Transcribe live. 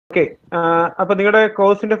Okay, അപ്പൊ നിങ്ങളുടെ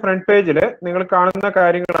കോഴ്സിന്റെ ഫ്രണ്ട് പേജിൽ നിങ്ങൾ കാണുന്ന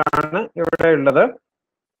കാര്യങ്ങളാണ് ഇവിടെ ഉള്ളത്.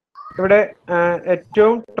 ഇവിടെ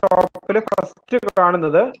ഏറ്റവും ടോപ്പിൽ ഫസ്റ്റ്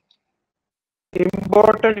കാണുന്നത്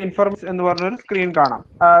ഇമ്പോർട്ടന്റ് ഇൻഫർമേഷൻ എന്ന് പറഞ്ഞൊരു സ്ക്രീൻ കാണാം,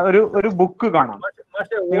 ഒരു ബുക്ക് കാണാം.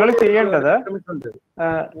 നിങ്ങൾ ചെയ്യേണ്ടത്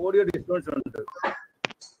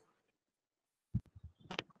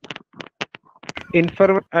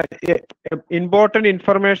ഇമ്പോർട്ടന്റ്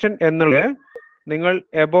ഇൻഫർമേഷൻ എന്നുള്ളത് നിങ്ങൾ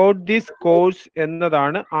അബൌട്ട് ദിസ് കോഴ്സ്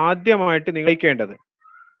എന്നതാണ് ആദ്യമായിട്ട് നിങ്ങൾ ചെയ്യേണ്ടത്.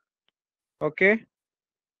 ഓക്കെ,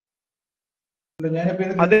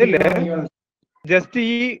 അതില് ജസ്റ്റ്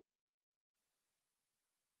ഈ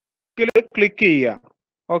ക്ലിക്ക് ചെയ്യുക.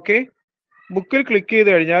 ഓക്കെ, ബുക്കിൽ ക്ലിക്ക് ചെയ്ത്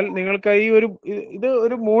കഴിഞ്ഞാൽ നിങ്ങൾക്ക് ഈ ഇത്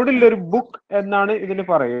ഒരു മൂഡിൽ ഒരു ബുക്ക് എന്നാണ് ഇതിന്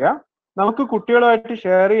പറയുക. നമുക്ക് കുട്ടികളുമായിട്ട്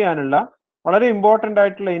ഷെയർ ചെയ്യാനുള്ള വളരെ ഇമ്പോർട്ടൻ്റ്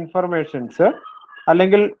ആയിട്ടുള്ള ഇൻഫർമേഷൻസ്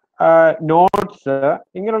അല്ലെങ്കിൽ നോട്ട്സ്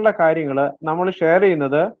ഇങ്ങനെയുള്ള കാര്യങ്ങൾ നമ്മൾ ഷെയർ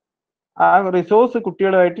ചെയ്യുന്നത്, ആ റിസോഴ്സ്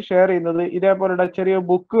കുട്ടികളുമായിട്ട് ഷെയർ ചെയ്യുന്നത് ഇതേപോലുള്ള ചെറിയ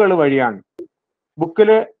ബുക്കുകൾ വഴിയാണ്. ബുക്കിൽ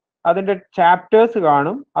അതിന്റെ ചാപ്റ്റേഴ്സ്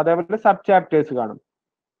കാണും, അതേപോലെ സബ് ചാപ്റ്റേഴ്സ് കാണും.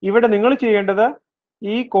 ഇവിടെ നിങ്ങൾ ചെയ്യേണ്ടത്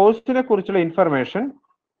ഈ കോഴ്സിനെ കുറിച്ചുള്ള ഇൻഫർമേഷൻ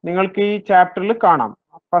നിങ്ങൾക്ക് ഈ ചാപ്റ്ററിൽ കാണാം.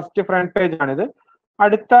 ഫസ്റ്റ് ഫ്രണ്ട് പേജ് ആണിത്.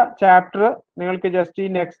 അടുത്ത ചാപ്റ്റർ നിങ്ങൾക്ക് ജസ്റ്റ് ഈ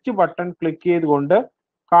നെക്സ്റ്റ് ബട്ടൺ ക്ലിക്ക് ചെയ്തുകൊണ്ട്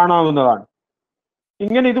കാണാവുന്നതാണ്.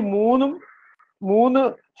 ഇങ്ങനെ ഇത് മൂന്ന്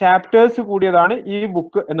ചാപ്റ്റേഴ്സ് കൂടിയതാണ് ഈ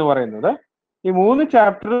ബുക്ക് എന്ന് പറയുന്നത്. ഈ 3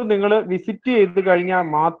 ചാപ്റ്റർ നിങ്ങൾ വിസിറ്റ് ചെയ്ത് കഴിഞ്ഞാൽ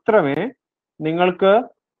മാത്രമേ നിങ്ങൾക്ക്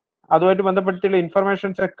അതുമായിട്ട് ബന്ധപ്പെട്ടുള്ള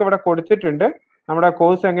ഇൻഫർമേഷൻസ് ഒക്കെ ഇവിടെ കൊടുത്തിട്ടുണ്ട്. നമ്മുടെ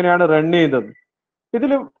കോഴ്സ് എങ്ങനെയാണ് റൺ ചെയ്തത്.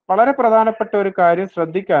 ഇതിൽ വളരെ പ്രധാനപ്പെട്ട ഒരു കാര്യം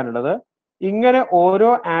ശ്രദ്ധിക്കാനുള്ളത്, ഇങ്ങനെ ഓരോ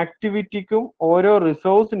ആക്ടിവിറ്റിക്കും ഓരോ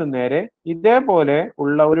റിസോഴ്സിനും നേരെ ഇതേപോലെ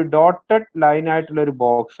ഉള്ള ഒരു ഡോട്ടഡ് ലൈൻ ആയിട്ടുള്ള ഒരു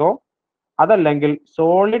ബോക്സോ അതല്ലെങ്കിൽ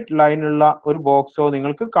സോളിഡ് ലൈനുള്ള ഒരു ബോക്സോ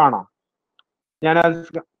നിങ്ങൾക്ക് കാണാം. ഞാൻ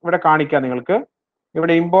ഇവിടെ കാണിക്കാം. നിങ്ങൾക്ക്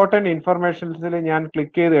ഇവിടെ ഇമ്പോർട്ടന്റ് ഇൻഫർമേഷൻസിൽ ഞാൻ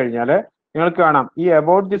ക്ലിക്ക് ചെയ്ത് കഴിഞ്ഞാൽ നിങ്ങൾക്ക് കാണാം ഈ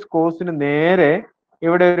അബൌട്ട് ദിസ് കോഴ്സിന് നേരെ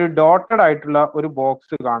ഇവിടെ ഒരു ഡോട്ടഡ് ആയിട്ടുള്ള ഒരു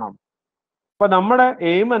ബോക്സ് കാണാം. അപ്പൊ നമ്മുടെ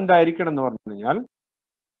എയിം എന്തായിരിക്കണം എന്ന് പറഞ്ഞു കഴിഞ്ഞാൽ,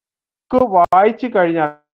 വായിച്ചു കഴിഞ്ഞാൽ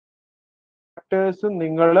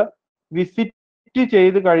നിങ്ങൾ വിസിറ്റ്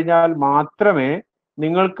ചെയ്ത് കഴിഞ്ഞാൽ മാത്രമേ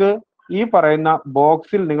നിങ്ങൾക്ക് ഈ പറയുന്ന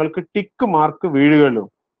ബോക്സിൽ നിങ്ങൾക്ക് ടിക്ക് മാർക്ക് വീഴുകയുള്ളൂ.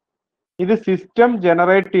 ഇത് സിസ്റ്റം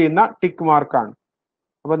ജനറേറ്റ് ചെയ്യുന്ന ടിക്ക് മാർക്കാണ്.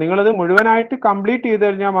 അപ്പൊ നിങ്ങളത് മുഴുവനായിട്ട് കംപ്ലീറ്റ് ചെയ്ത്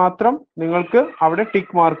കഴിഞ്ഞാൽ മാത്രം നിങ്ങൾക്ക് അവിടെ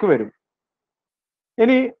ടിക്ക് മാർക്ക് വരും.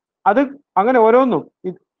 ഇനി അത് അങ്ങനെ ഓരോന്നും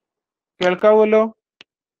കേൾക്കാവുമല്ലോ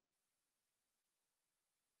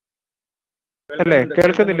അല്ലേ?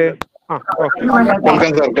 കേൾക്കുന്നില്ലേ?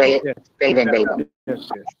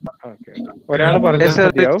 ഒരാൾ പറഞ്ഞാൽ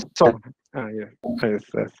മതിയാവും.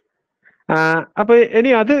 അപ്പൊ ഇനി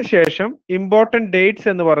അത് ശേഷം ഇമ്പോർട്ടന്റ് ഡേറ്റ്സ്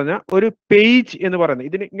എന്ന് പറഞ്ഞ ഒരു പേജ് എന്ന് പറയുന്നത്,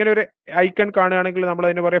 ഇതിന് ഇങ്ങനെ ഒരു ഐക്കൺ കാണുകയാണെങ്കിൽ നമ്മൾ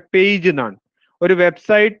അതിന് പറയാം പേജ് എന്നാണ്. ഒരു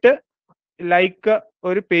വെബ്സൈറ്റ് ലൈക്ക്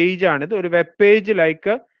ഒരു പേജ് ആണിത്, ഒരു വെബ് പേജ്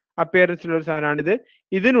ലൈക്ക് അപ്പിയറൻസിലുള്ള ഒരു സാധനമാണിത്.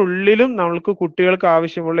 ഇതിനുള്ളിലും നമ്മൾക്ക് കുട്ടികൾക്ക്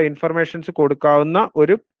ആവശ്യമുള്ള ഇൻഫർമേഷൻസ് കൊടുക്കാവുന്ന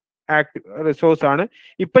ഒരു റിസോഴ്സ് ആണ്.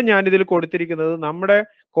 ഇപ്പൊ ഞാൻ ഇതിൽ കൊടുത്തിരിക്കുന്നത് നമ്മുടെ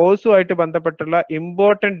കോഴ്സുമായിട്ട് ബന്ധപ്പെട്ടുള്ള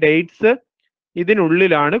ഇമ്പോർട്ടന്റ് ഡേറ്റ്സ്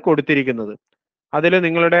ഇതിനുള്ളിലാണ് കൊടുത്തിരിക്കുന്നത്. അതിൽ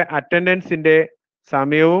നിങ്ങളുടെ അറ്റൻഡൻസിന്റെ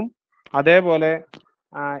സമയവും അതേപോലെ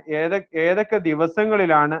ഏതൊക്കെ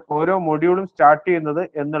ദിവസങ്ങളിലാണ് ഓരോ മൊഡ്യൂളും സ്റ്റാർട്ട് ചെയ്യുന്നത്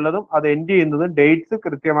എന്നുള്ളതും അത് എൻഡ് ചെയ്യുന്നതും ഡേറ്റ്സ്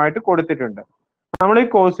കൃത്യമായിട്ട് കൊടുത്തിട്ടുണ്ട്. നമ്മൾ ഈ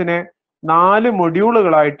കോഴ്സിനെ 4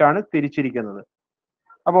 മൊഡ്യൂളുകളായിട്ടാണ് തിരിച്ചിരിക്കുന്നത്.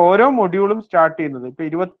 അപ്പൊ ഓരോ മൊഡ്യൂളും സ്റ്റാർട്ട് ചെയ്യുന്നത് ഇപ്പൊ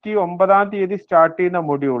 29-ാം തീയതി സ്റ്റാർട്ട് ചെയ്യുന്ന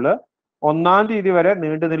മൊഡ്യൂള് 1-ാം തീയതി വരെ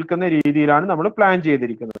നീണ്ടു നിൽക്കുന്ന രീതിയിലാണ് നമ്മൾ പ്ലാൻ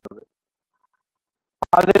ചെയ്തിരിക്കുന്നത്.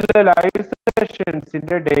 അതിലെ ലൈവ്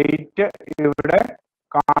സെഷൻസിന്റെ ഡേറ്റ് ഇവിടെ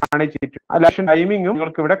കാണിച്ചിട്ടുണ്ട്, ടൈമിങ്ങും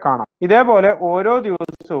നിങ്ങൾക്ക് ഇവിടെ കാണാം. ഇതേപോലെ ഓരോ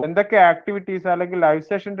ദിവസവും എന്തൊക്കെ ആക്ടിവിറ്റീസ് അല്ലെങ്കിൽ ലൈവ്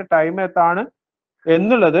സെഷന്റെ ടൈം എത്താണ്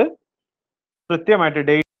എന്നുള്ളത് കൃത്യമായിട്ട്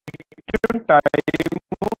ഡേറ്റും ടൈമും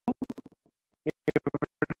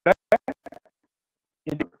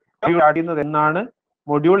എന്നാണ്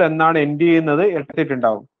മൊഡ്യൂൾ എന്നാണ് എൻഡ് ചെയ്യുന്നത്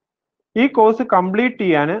എടുത്തിട്ടുണ്ടാവും. ഈ കോഴ്സ് കംപ്ലീറ്റ്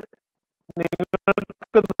ചെയ്യാൻ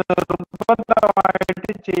നിങ്ങൾക്ക്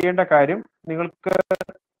നിർബന്ധമായിട്ട് ചെയ്യേണ്ട കാര്യം, നിങ്ങൾക്ക്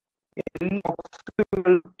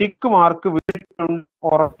ടിക്ക് മാർക്ക്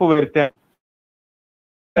ഉറപ്പ് വരുത്താൻ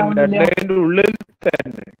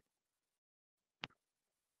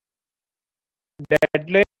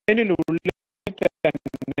ഡെഡ്ലൈനിന്റെ ഉള്ളിൽ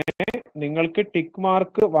തന്നെ നിങ്ങൾക്ക് ടിക്ക്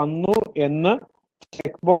മാർക്ക് വന്നു എന്ന്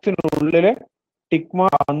ചെക്ക് ബോക്സിനുള്ളില് ടിക്ക്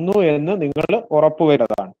മാർക്ക് വന്നു എന്ന് നിങ്ങൾ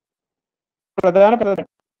ഉറപ്പുവരുന്നതാണ് പ്രധാനപ്പെട്ട.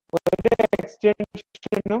 ഒരു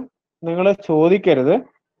എക്സ്റ്റൻഷനും നിങ്ങൾ ചോദിക്കരുത്,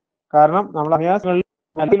 കാരണം നമ്മൾ അഭ്യാസങ്ങളിൽ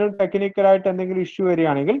അല്ലെങ്കിൽ ടെക്നിക്കലായിട്ട് എന്തെങ്കിലും ഇഷ്യൂ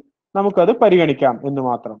വരികയാണെങ്കിൽ നമുക്കത് പരിഗണിക്കാം എന്ന്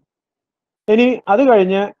മാത്രം. ഇനി അത്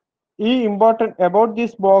കഴിഞ്ഞ് ഈ important about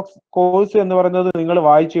this box course എന്ന് പറയുന്നത് നിങ്ങൾ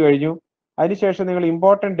വായിച്ചു കഴിഞ്ഞു. അതിനുശേഷം നിങ്ങൾ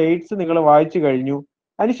ഇമ്പോർട്ടന്റ് ഡേറ്റ്സ് നിങ്ങൾ വായിച്ചു കഴിഞ്ഞു.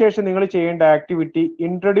 അതിനുശേഷം നിങ്ങൾ ചെയ്യേണ്ട ആക്ടിവിറ്റി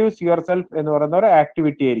ഇൻട്രൊഡ്യൂസ് യുവർ സെൽഫ് എന്ന് പറയുന്ന ഒരു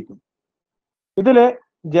ആക്ടിവിറ്റി ആയിരിക്കും. ഇതിൽ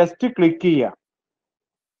ജസ്റ്റ് ക്ലിക്ക് ചെയ്യുക.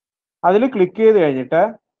 അതിൽ ക്ലിക്ക് ചെയ്ത് കഴിഞ്ഞിട്ട്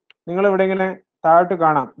നിങ്ങൾ ഇവിടെ ഇങ്ങനെ താഴോട്ട്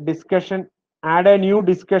കാണാം discussion, add A new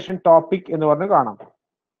discussion topic എന്ന് പറഞ്ഞ് കാണാം.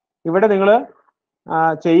 ഇവിടെ നിങ്ങൾ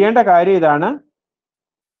ചെയ്യേണ്ട കാര്യം ഇതാണ്,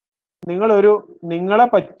 നിങ്ങളെ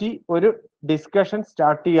പറ്റി ഒരു ഡിസ്കഷൻ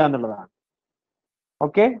സ്റ്റാർട്ട് ചെയ്യുക എന്നുള്ളതാണ്.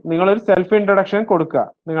 ഓക്കെ, നിങ്ങളൊരു സെൽഫ് ഇൻട്രൊഡക്ഷൻ കൊടുക്കുക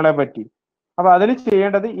നിങ്ങളെ പറ്റി. അപ്പൊ അതിൽ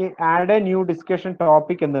ചെയ്യേണ്ടത് ഈ add A new discussion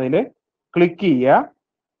topic എന്നതിൽ ക്ലിക്ക് ചെയ്യുക.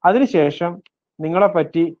 അതിനുശേഷം നിങ്ങളെ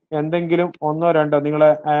പറ്റി എന്തെങ്കിലും ഒന്നോ രണ്ടോ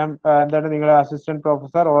നിങ്ങളെ assistant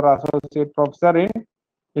professor or associate professor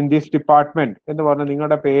in this department എന്ന് പറഞ്ഞ്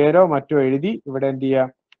നിങ്ങളുടെ പേരോ മറ്റോ എഴുതി ഇവിടെ എന്ത് ചെയ്യുക,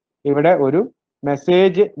 ഇവിടെ ഒരു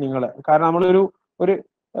മെസ്സേജ് നിങ്ങൾ, കാരണം നമ്മളൊരു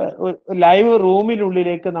ലൈവ്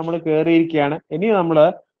റൂമിനുള്ളിലേക്ക് നമ്മൾ കയറിയിരിക്കുകയാണ്. ഇനി നമ്മൾ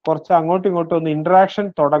കുറച്ച് അങ്ങോട്ടും ഇങ്ങോട്ടും ഒന്ന് ഇന്ററാക്ഷൻ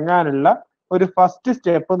തുടങ്ങാനുള്ള ഒരു ഫസ്റ്റ്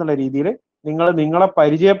സ്റ്റെപ്പ് എന്നുള്ള രീതിയിൽ നിങ്ങളെ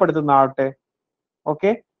പരിചയപ്പെടുത്തുന്നതാവട്ടെ.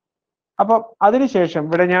 ഓക്കെ, അപ്പൊ അതിനുശേഷം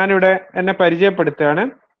ഞാനിവിടെ എന്നെ പരിചയപ്പെടുത്തുകയാണ്.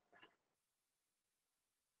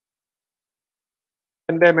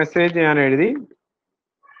 എന്റെ മെസ്സേജ് ഞാൻ എഴുതി,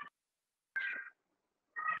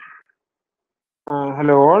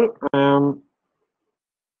 hello all,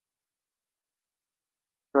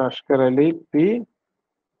 Ashkar Ali P,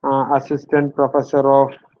 Assistant Professor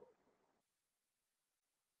of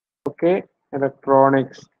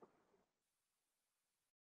Electronics.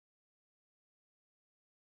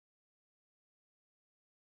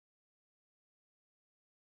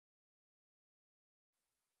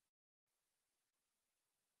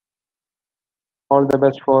 All the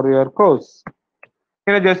best for your course.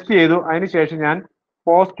 ഇങ്ങനെ ജസ്റ്റ് ചെയ്തു. അതിനുശേഷം ഞാൻ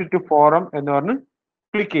പോസ്റ്റ് ടു ഫോറം എന്ന് പറഞ്ഞ്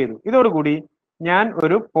ക്ലിക്ക് ചെയ്തു. ഇതോടുകൂടി ഞാൻ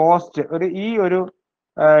ഒരു പോസ്റ്റ് ഈ ഒരു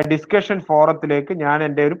ഡിസ്കഷൻ ഫോറത്തിലേക്ക് ഞാൻ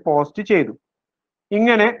എൻ്റെ ഒരു പോസ്റ്റ് ചെയ്തു.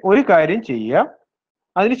 ഇങ്ങനെ ഒരു കാര്യം ചെയ്യുക.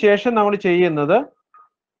 അതിനുശേഷം നമ്മൾ ചെയ്യുന്നത്,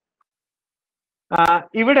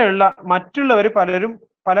 ഇവിടെയുള്ള മറ്റുള്ളവർ പലരും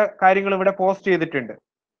പല കാര്യങ്ങളും ഇവിടെ പോസ്റ്റ് ചെയ്തിട്ടുണ്ട്,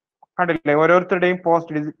 കണ്ടില്ലേ? ഓരോരുത്തരുടെയും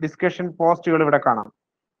ഡിസ്കഷൻ പോസ്റ്റുകൾ ഇവിടെ കാണാം.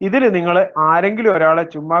 ഇതിൽ നിങ്ങൾ ആരെങ്കിലും ഒരാളെ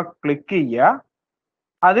ചുമ്മാ ക്ലിക്ക് ചെയ്യുക.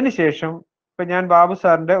 അതിനുശേഷം ഇപ്പൊ ഞാൻ ബാബു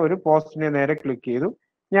സാറിന്റെ ഒരു പോസ്റ്റിനെ നേരെ ക്ലിക്ക് ചെയ്തു.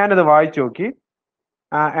 ഞാനത് വായിച്ചു നോക്കി.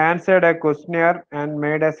 Answered A ക്വസ്റ്റ്യർ and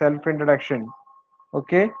made A self introduction.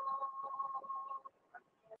 Okay,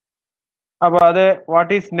 അപ്പൊ അത്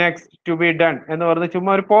what is next to be done എന്ന് പറഞ്ഞ്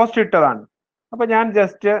ചുമ്മാ ഒരു പോസ്റ്റ് ഇട്ടതാണ്. അപ്പൊ ഞാൻ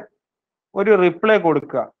ജസ്റ്റ് ഒരു റിപ്ലൈ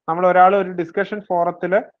കൊടുക്കുക. നമ്മൾ ഒരാൾ ഒരു ഡിസ്കഷൻ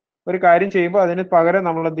ഫോറത്തിൽ ഒരു കാര്യം ചെയ്യുമ്പോൾ അതിന് പകരം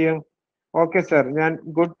നമ്മൾ എന്ത് ചെയ്യും, ഓക്കെ സർ, ഞാൻ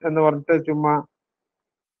ഗുഡ് എന്ന് പറഞ്ഞിട്ട് ചുമ്മാ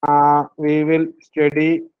വി വിൽ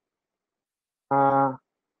സ്റ്റഡി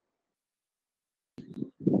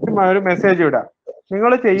ഒരു മെസ്സേജ് ഇടാം.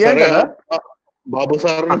 നിങ്ങൾ ചെയ്യേണ്ടത്, ബാബു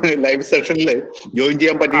സാറിന് ലൈവ് സെഷനിൽ ജോയിൻ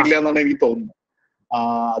ചെയ്യാൻ പറ്റിയില്ല എന്നാണ് എനിക്ക് തോന്നുന്നത്.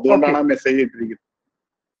 അതുകൊണ്ടാണ് ആ മെസ്സേജ് ഇട്ടിരിക്കുന്നത്.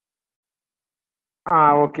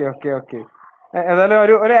 Okay okay okay. ഏതായാലും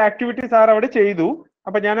ഒരു ആക്ടിവിറ്റി സാർ അവിടെ ചെയ്തു.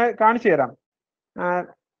 അപ്പൊ ഞാൻ കാണിച്ചു തരാം.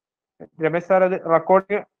 രമേശ് സാർ അത്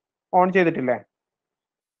റെക്കോർഡിങ് ഓൺ ചെയ്തിട്ടില്ലേ?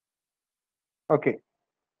 ഓക്കെ,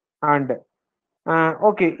 ഉണ്ട്.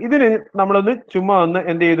 ഓക്കെ, ഇതിന് നമ്മളൊന്ന് ചുമ്മാ ഒന്ന്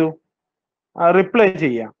എന്ത് ചെയ്തു, റിപ്ലൈ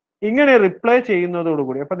ചെയ്യാം. ഇങ്ങനെ റിപ്ലൈ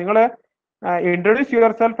ചെയ്യുന്നതോടുകൂടി അപ്പൊ നിങ്ങൾ ഇൻട്രൊഡ്യൂസ്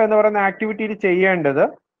യുവർ സെൽഫ് എന്ന് പറയുന്ന ആക്ടിവിറ്റിയിൽ ചെയ്യേണ്ടത്,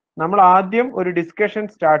 നമ്മൾ ആദ്യം ഒരു ഡിസ്കഷൻ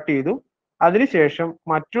സ്റ്റാർട്ട് ചെയ്തു. അതിനുശേഷം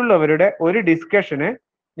മറ്റുള്ളവരുടെ ഒരു ഡിസ്കഷന്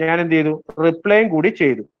ഞാൻ എന്ത് ചെയ്തു, റിപ്ലൈയും കൂടി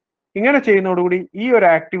ചെയ്തു. ഇങ്ങനെ ചെയ്യുന്നതോടുകൂടി ഈ ഒരു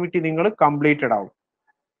ആക്ടിവിറ്റി നിങ്ങൾ കംപ്ലീറ്റഡ് ആവും.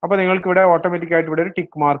 അപ്പൊ നിങ്ങൾക്ക് ഇവിടെ ഓട്ടോമാറ്റിക് ആയിട്ട് ഇവിടെ ഒരു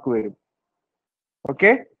ടിക്ക് മാർക്ക് വരും.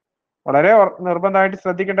 ഓക്കെ, വളരെ നിർബന്ധമായിട്ട്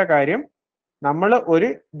ശ്രദ്ധിക്കേണ്ട കാര്യം, നമ്മൾ ഒരു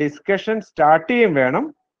ഡിസ്കഷൻ സ്റ്റാർട്ട് ചെയ്യും വേണം,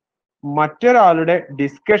 മറ്റൊരാളുടെ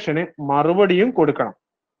ഡിസ്കഷന് മറുപടിയും കൊടുക്കണം.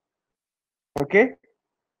 ഓക്കെ,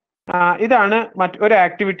 ഇതാണ് മറ്റൊരു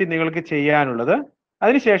ആക്ടിവിറ്റി നിങ്ങൾക്ക് ചെയ്യാനുള്ളത്.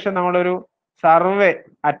 അതിനുശേഷം നമ്മളൊരു സർവേ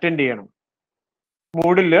അറ്റൻഡ് ചെയ്യണം.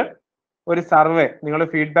 മൂഡില് ഒരു സർവേ, നിങ്ങൾ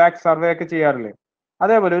ഫീഡ്ബാക്ക് സർവേ ഒക്കെ ചെയ്യാറില്ലേ,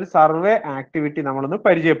 അതേപോലെ ഒരു സർവേ ആക്ടിവിറ്റി നമ്മളൊന്ന്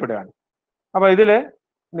പരിചയപ്പെടുകയാണ്. അപ്പൊ ഇതില്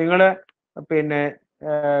നിങ്ങൾ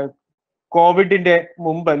കോവിഡിന്റെ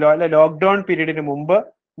മുമ്പ് അല്ലെ ലോക്ക്ഡൌൺ പീരീഡിന് മുമ്പ്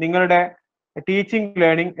നിങ്ങളുടെ ടീച്ചിങ്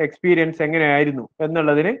ലേണിംഗ് എക്സ്പീരിയൻസ് എങ്ങനെയായിരുന്നു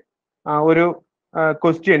എന്നുള്ളതിന് ഒരു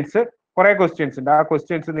കുറെ ക്വസ്റ്റ്യൻസ് ഉണ്ട്. ആ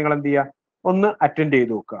ക്വസ്റ്റ്യൻസ് നിങ്ങൾ എന്ത് ചെയ്യുക, ഒന്ന് അറ്റൻഡ്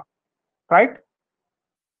ചെയ്ത് നോക്കുക. റൈറ്റ്,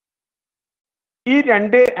 ഈ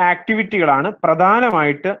രണ്ട് ആക്ടിവിറ്റികളാണ്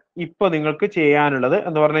പ്രധാനമായിട്ട് ഇപ്പൊ നിങ്ങൾക്ക് ചെയ്യാനുള്ളത്.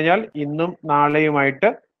 എന്ന് പറഞ്ഞു കഴിഞ്ഞാൽ ഇന്നും നാളെയുമായിട്ട്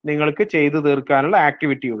നിങ്ങൾക്ക് ചെയ്തു തീർക്കാനുള്ള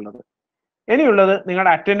ആക്ടിവിറ്റി ഉള്ളത്. ഇനിയുള്ളത്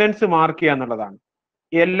നിങ്ങളുടെ അറ്റൻഡൻസ് മാർക്ക് ചെയ്യുക എന്നുള്ളതാണ്.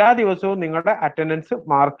 എല്ലാ ദിവസവും നിങ്ങളുടെ അറ്റൻഡൻസ്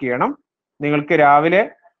മാർക്ക് ചെയ്യണം. നിങ്ങൾക്ക് രാവിലെ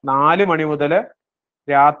 4 മണി മുതൽ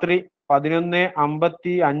രാത്രി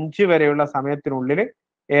 11:55 വരെയുള്ള സമയത്തിനുള്ളിൽ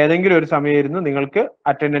ഏതെങ്കിലും ഒരു സമയമായിരുന്നു നിങ്ങൾക്ക്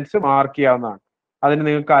അറ്റൻഡൻസ് മാർക്ക് ചെയ്യാവുന്നതാണ്. അതിന്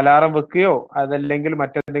നിങ്ങൾക്ക് അലാറം വെക്കുകയോ അതല്ലെങ്കിൽ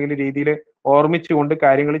മറ്റെന്തെങ്കിലും രീതിയിൽ ഓർമ്മിച്ചുകൊണ്ട്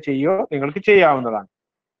കാര്യങ്ങൾ ചെയ്യുകയോ നിങ്ങൾക്ക് ചെയ്യാവുന്നതാണ്.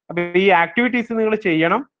 അപ്പൊ ഈ ആക്ടിവിറ്റീസ് നിങ്ങൾ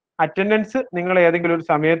ചെയ്യണം. അറ്റൻഡൻസ് നിങ്ങൾ ഏതെങ്കിലും ഒരു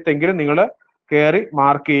സമയത്തെങ്കിലും നിങ്ങൾ കയറി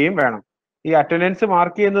മാർക്ക് ചെയ്യുകയും വേണം. ഈ അറ്റൻഡൻസ്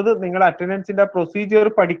മാർക്ക് ചെയ്യുന്നത് നിങ്ങൾ അറ്റൻഡൻസിന്റെ പ്രൊസീജിയർ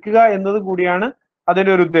പഠിക്കുക എന്നത് കൂടിയാണ്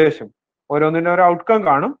അതിന്റെ ഒരു ഉദ്ദേശം. ഓരോന്നിനും ഒരു ഔട്ട്കം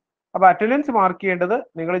കാണും. അപ്പൊ അറ്റൻഡൻസ് മാർക്ക് ചെയ്യേണ്ടത്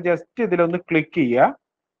നിങ്ങൾ ജസ്റ്റ് ഇതിലൊന്ന് ക്ലിക്ക് ചെയ്യുക.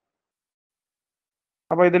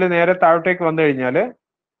 അപ്പൊ ഇതിൽ നേരെ താഴോട്ടേക്ക് വന്നു കഴിഞ്ഞാൽ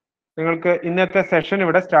നിങ്ങൾക്ക് ഇന്നത്തെ സെഷൻ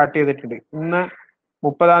ഇവിടെ സ്റ്റാർട്ട് ചെയ്തിട്ടുണ്ട്. ഇന്ന്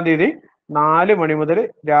 30-ാം തീയതി 4 മണി മുതൽ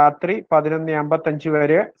രാത്രി 11:55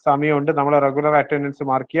 വരെ സമയമുണ്ട് നമ്മൾ റെഗുലർ അറ്റൻഡൻസ്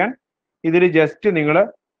മാർക്ക് ചെയ്യാൻ. ഇതിൽ ജസ്റ്റ് നിങ്ങൾ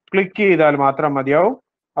ക്ലിക്ക് ചെയ്താൽ മാത്രം മതിയാവും.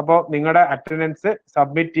 അപ്പോൾ നിങ്ങളുടെ അറ്റൻഡൻസ്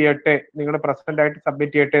സബ്മിറ്റ് ചെയ്യട്ടെ, നിങ്ങൾ പ്രസന്റ് ആയിട്ട്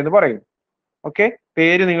സബ്മിറ്റ് ചെയ്യട്ടെ എന്ന് പറയും. ഓക്കെ,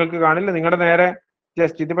 പേര് നിങ്ങൾക്ക് കാണില്ല. നിങ്ങളുടെ നേരെ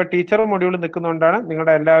ജസ്റ്റ് ഇതിപ്പോ ടീച്ചർ മൊഡ്യൂൾ നിൽക്കുന്നതുകൊണ്ടാണ്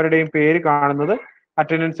നിങ്ങളുടെ എല്ലാവരുടെയും പേര് കാണുന്നത്.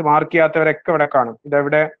 അറ്റൻഡൻസ് മാർക്ക് ചെയ്യാത്തവരൊക്കെ ഇവിടെ കാണും.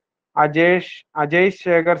 ഇതെവിടെ അജയ്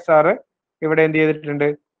ശേഖർ സാറ് ഇവിടെ എന്ത് ചെയ്തിട്ടുണ്ട്,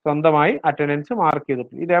 സ്വന്തമായി അറ്റൻഡൻസ് മാർക്ക്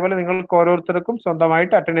ചെയ്തിട്ടുണ്ട്. ഇതേപോലെ നിങ്ങൾക്ക് ഓരോരുത്തർക്കും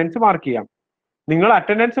സ്വന്തമായിട്ട് അറ്റൻഡൻസ് മാർക്ക് ചെയ്യാം. നിങ്ങൾ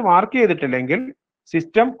അറ്റൻഡൻസ് മാർക്ക് ചെയ്തിട്ടില്ലെങ്കിൽ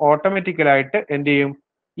സിസ്റ്റം ഓട്ടോമാറ്റിക്കലായിട്ട് എന്ത് ചെയ്യും,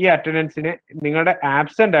 ഈ അറ്റൻഡൻസിനെ നിങ്ങളുടെ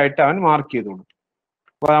ആബ്സെന്റ് ആയിട്ട് അവൻ മാർക്ക് ചെയ്തോളും.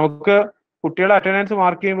 അപ്പൊ നമുക്ക് കുട്ടികളെ അറ്റൻഡൻസ്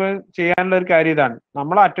മാർക്ക് ചെയ്യുമ്പോൾ ചെയ്യാനുള്ള ഒരു കാര്യം ഇതാണ്,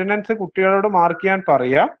 നമ്മൾ അറ്റൻഡൻസ് കുട്ടികളോട് മാർക്ക് ചെയ്യാൻ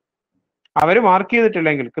പറയാം. അവർ മാർക്ക്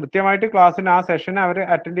ചെയ്തിട്ടില്ലെങ്കിൽ, കൃത്യമായിട്ട് ക്ലാസ്സിന് ആ സെഷന് അവർ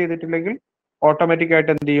അറ്റൻഡ് ചെയ്തിട്ടില്ലെങ്കിൽ ഓട്ടോമാറ്റിക്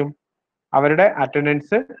ആയിട്ട് എന്ത് ചെയ്യും, അവരുടെ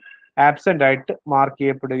അറ്റൻഡൻസ് ആബ്സെന്റ് ആയിട്ട് മാർക്ക്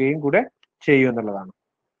ചെയ്യപ്പെടുകയും കൂടെ ചെയ്യും എന്നുള്ളതാണ്.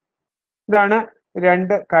 ഇതാണ്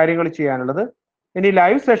 2 കാര്യങ്ങൾ ചെയ്യാനുള്ളത്. ഇനി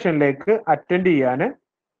ലൈവ് സെഷനിലേക്ക് അറ്റൻഡ് ചെയ്യാൻ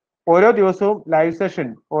ഓരോ ദിവസവും ലൈവ് സെഷൻ,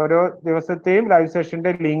 ഓരോ ദിവസത്തെയും ലൈവ്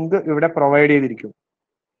സെഷന്റെ ലിങ്ക് ഇവിടെ പ്രൊവൈഡ് ചെയ്തിരിക്കും.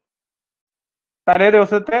 തലേ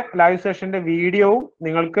ദിവസത്തെ ലൈവ് സെഷന്റെ വീഡിയോവും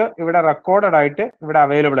നിങ്ങൾക്ക് ഇവിടെ റെക്കോർഡഡ് ആയിട്ട് ഇവിടെ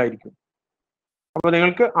അവൈലബിൾ ആയിരിക്കും. അപ്പോൾ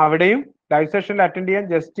നിങ്ങൾക്ക് അവിടെയും ലൈവ് സെഷനിൽ അറ്റൻഡ് ചെയ്യാൻ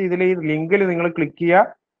ജസ്റ്റ് ഇതിൽ ഈ ലിങ്കിൽ നിങ്ങൾ ക്ലിക്ക് ചെയ്യുക,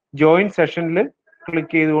 ജോയിൻ സെഷനിൽ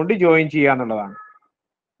ക്ലിക്ക് ചെയ്തുകൊണ്ട് ജോയിൻ ചെയ്യുക എന്നുള്ളതാണ്.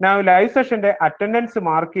 ലൈവ് സെഷന്റെ അറ്റൻഡൻസ്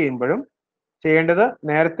മാർക്ക് ചെയ്യുമ്പോഴും ചെയ്യേണ്ടത്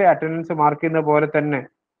നേരത്തെ അറ്റൻഡൻസ് മാർക്ക് ചെയ്യുന്ന പോലെ തന്നെ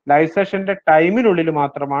ലൈവ് സെഷന്റെ ടൈമിനുള്ളിൽ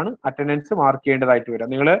മാത്രമാണ് അറ്റൻഡൻസ് മാർക്ക് ചെയ്യേണ്ടതായിട്ട് വരിക.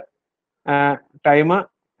 നിങ്ങൾ ടൈം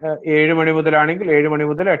 7 മണി മുതലാണെങ്കിൽ 7 മണി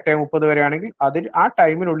മുതൽ 8:30 വരെ ആണെങ്കിൽ ആ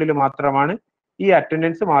ടൈമിനുള്ളിൽ മാത്രമാണ് ഈ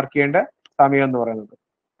അറ്റൻഡൻസ് മാർക്ക് ചെയ്യേണ്ട സമയം എന്ന് പറയുന്നത്.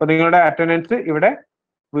 അപ്പൊ നിങ്ങളുടെ അറ്റൻഡൻസ് ഇവിടെ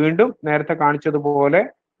വീണ്ടും നേരത്തെ കാണിച്ചതുപോലെ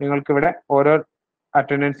നിങ്ങൾക്ക് ഇവിടെ ഓരോ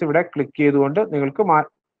അറ്റൻഡൻസ് ഇവിടെ ക്ലിക്ക് ചെയ്തുകൊണ്ട് നിങ്ങൾക്ക്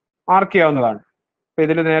മാർക്ക് ചെയ്യാവുന്നതാണ്. അപ്പൊ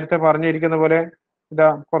ഇതിൽ നേരത്തെ പറഞ്ഞിരിക്കുന്ന പോലെ ഇതാ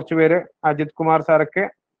കുറച്ച് പേര് അജിത് കുമാർ സാറൊക്കെ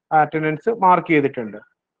അറ്റൻഡൻസ് മാർക്ക് ചെയ്തിട്ടുണ്ട്.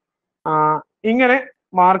 ഇങ്ങനെ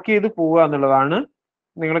മാർക്ക് ചെയ്ത് പോവുക എന്നുള്ളതാണ്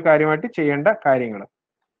നിങ്ങൾ കാര്യമായിട്ട് ചെയ്യേണ്ട കാര്യങ്ങൾ.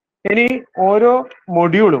 ഇനി ഓരോ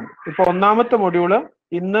മൊഡ്യൂളും, ഇപ്പൊ 1ാമത്തെ മൊഡ്യൂള്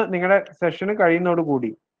ഇന്ന് നിങ്ങളുടെ സെഷന്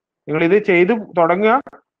കഴിയുന്നതോടുകൂടി നിങ്ങൾ ഇത് ചെയ്ത് തുടങ്ങുക.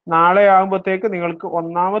 നാളെ ആകുമ്പോഴത്തേക്ക് നിങ്ങൾക്ക്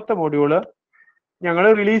 1ാമത്തെ മൊഡ്യൂള് ഞങ്ങൾ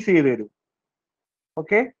റിലീസ് ചെയ്ത് തരും.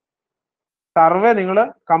 ഓക്കെ, സർവേ നിങ്ങൾ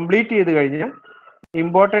കംപ്ലീറ്റ് ചെയ്ത് കഴിഞ്ഞാൽ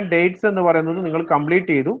ഇമ്പോർട്ടൻറ്റ് ഡേറ്റ്സ് എന്ന് പറയുന്നത് നിങ്ങൾ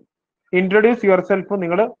കംപ്ലീറ്റ് ചെയ്തു, ഇൻട്രൊഡ്യൂസ് യുവർ സെൽഫ്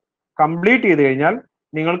നിങ്ങൾ കംപ്ലീറ്റ് ചെയ്ത് കഴിഞ്ഞാൽ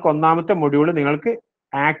നിങ്ങൾക്ക് 1ാമത്തെ മൊഡ്യൂള് നിങ്ങൾക്ക്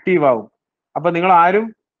ആക്റ്റീവ് ആവും. അപ്പൊ നിങ്ങൾ ആരും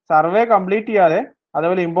സർവേ കംപ്ലീറ്റ് ചെയ്യാതെ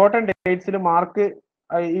അതുപോലെ ഇമ്പോർട്ടൻറ്റ് ഡേറ്റ്സിൽ മാർക്ക്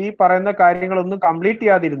ഈ പറയുന്ന കാര്യങ്ങളൊന്നും കംപ്ലീറ്റ്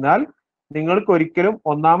ചെയ്യാതിരുന്നാൽ നിങ്ങൾക്ക് ഒരിക്കലും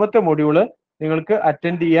 1ാമത്തെ മൊഡ്യൂള് നിങ്ങൾക്ക്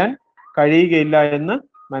അറ്റൻഡ് ചെയ്യാൻ കഴിയുകയില്ല എന്ന്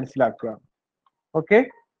മനസ്സിലാക്കുക. ഓക്കെ,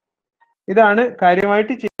 ഇതാണ്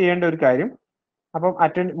കാര്യമായിട്ട് ചെയ്യേണ്ട ഒരു കാര്യം. അപ്പം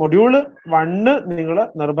മൊഡ്യൂള് 1 നിങ്ങൾ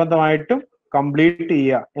നിർബന്ധമായിട്ടും കംപ്ലീറ്റ്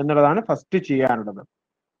ചെയ്യുക എന്നുള്ളതാണ് ഫസ്റ്റ് ചെയ്യാനുള്ളത്.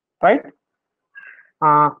 റൈറ്റ്.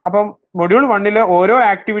 അപ്പം മൊഡ്യൂൾ 1 ഓരോ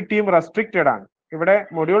ആക്ടിവിറ്റിയും റെസ്ട്രിക്റ്റഡ് ആണ്. ഇവിടെ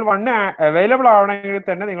മൊഡ്യൂൾ 1 അവൈലബിൾ ആവണമെങ്കിൽ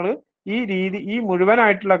തന്നെ നിങ്ങൾ ഈ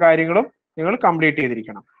മുഴുവനായിട്ടുള്ള കാര്യങ്ങളും നിങ്ങൾ കംപ്ലീറ്റ്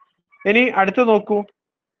ചെയ്തിരിക്കണം. ഇനി അടുത്ത് നോക്കൂ,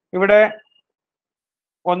 ഇവിടെ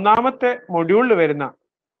 1ാമത്തെ മൊഡ്യൂളിൽ വരുന്ന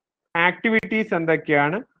ആക്ടിവിറ്റീസ്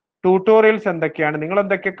എന്തൊക്കെയാണ്, ട്യൂട്ടോറിയൽസ് എന്തൊക്കെയാണ്, നിങ്ങൾ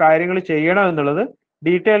എന്തൊക്കെ കാര്യങ്ങൾ ചെയ്യണം എന്നുള്ളത്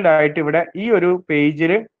ഡീറ്റെയിൽഡ് ആയിട്ട് ഇവിടെ ഈ ഒരു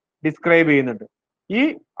പേജിൽ ഡിസ്ക്രൈബ് ചെയ്യുന്നുണ്ട്. ഈ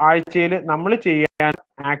ആഴ്ചയിൽ നമ്മൾ ചെയ്യാൻ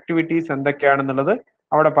ആക്ടിവിറ്റീസ് എന്തൊക്കെയാണെന്നുള്ളത്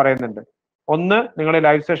അവിടെ പറയുന്നുണ്ട്. 1, നിങ്ങൾ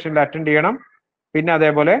ലൈവ് സെഷനിൽ അറ്റൻഡ് ചെയ്യണം. പിന്നെ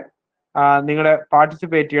അതേപോലെ നിങ്ങൾ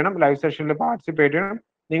പാർട്ടിസിപ്പേറ്റ് ചെയ്യണം, ലൈവ് സെഷനിൽ പാർട്ടിസിപ്പേറ്റ് ചെയ്യണം.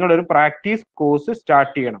 നിങ്ങളൊരു പ്രാക്ടീസ് കോഴ്സ്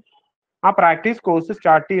സ്റ്റാർട്ട് ചെയ്യണം. ആ പ്രാക്ടീസ് കോഴ്സ്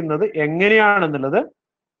സ്റ്റാർട്ട് ചെയ്യുന്നത് എങ്ങനെയാണെന്നുള്ളത്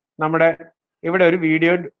നമ്മുടെ ഇവിടെ ഒരു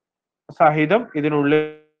വീഡിയോ സഹിതം ഇതിനുള്ളിൽ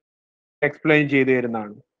എക്സ്പ്ലെയിൻ ചെയ്തു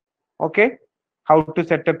തരുന്നതാണ്. Okay, how to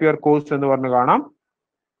setup your course എന്ന് പറഞ്ഞ് കാണാം.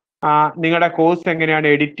 നിങ്ങളുടെ കോഴ്സ് എങ്ങനെയാണ്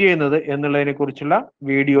എഡിറ്റ് ചെയ്യുന്നത് എന്നുള്ളതിനെ കുറിച്ചുള്ള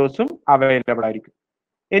വീഡിയോസും അവൈലബിൾ ആയിരിക്കും.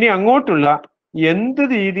 ഇനി അങ്ങോട്ടുള്ള എന്ത്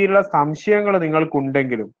രീതിയിലുള്ള സംശയങ്ങൾ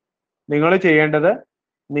നിങ്ങൾക്കുണ്ടെങ്കിലും നിങ്ങൾ ചെയ്യേണ്ടത്,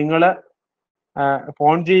 നിങ്ങൾ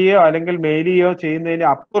ഫോൺ ചെയ്യുകയോ അല്ലെങ്കിൽ മെയിൽ ചെയ്യുകയോ ചെയ്യുന്നതിന്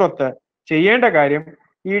അപ്പുറത്ത് ചെയ്യേണ്ട കാര്യം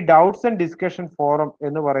ഈ ഡൗട്ട്സ് ആൻഡ് ഡിസ്കഷൻ ഫോറം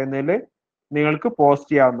എന്ന് പറയുന്നതിൽ നിങ്ങൾക്ക്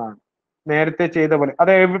പോസ്റ്റ് ചെയ്യാവുന്നതാണ്. നേരത്തെ ചെയ്ത പോലെ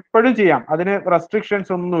അത് എപ്പോഴും ചെയ്യാം, അതിന്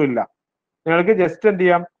റെസ്ട്രിക്ഷൻസ് ഒന്നുമില്ല. നിങ്ങൾക്ക് ജസ്റ്റ് എന്ത്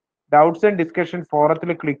ചെയ്യാം, ഡൗട്ട്സ് ആൻഡ് ഡിസ്കഷൻ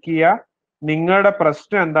ഫോറത്തിൽ ക്ലിക്ക് ചെയ്യുക, നിങ്ങളുടെ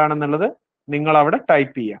പ്രശ്നം എന്താണെന്നുള്ളത് നിങ്ങൾ അവിടെ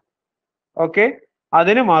ടൈപ്പ് ചെയ്യാം. ഓക്കെ,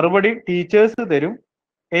 അതിന് മറുപടി ടീച്ചേഴ്സ് തരും.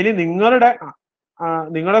 ഇനി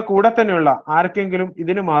നിങ്ങളുടെ കൂടെ തന്നെയുള്ള ആർക്കെങ്കിലും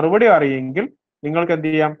ഇതിന് മറുപടി അറിയെങ്കിൽ നിങ്ങൾക്ക് എന്ത്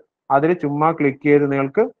ചെയ്യാം, അതിൽ ചുമ്മാ ക്ലിക്ക് ചെയ്ത്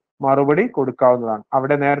നിങ്ങൾക്ക് മറുപടി കൊടുക്കാവുന്നതാണ്.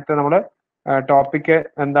 അവിടെ നേരത്തെ നമ്മൾ ടോപ്പിക്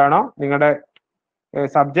എന്താണോ, നിങ്ങളുടെ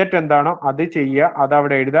സബ്ജക്റ്റ് എന്താണോ അത് ചെയ്യുക, അത്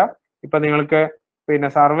അവിടെ എഴുതുക. ഇപ്പൊ നിങ്ങൾക്ക് പിന്നെ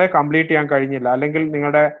സർവേ കംപ്ലീറ്റ് ചെയ്യാൻ കഴിഞ്ഞില്ല, അല്ലെങ്കിൽ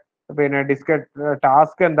നിങ്ങളുടെ പിന്നെ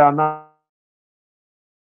ടാസ്ക് എന്താണെന്ന്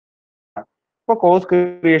ഇപ്പൊ കോഴ്സ്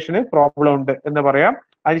ക്രിയേഷന് പ്രോബ്ലം ഉണ്ട് എന്ന് പറയാം.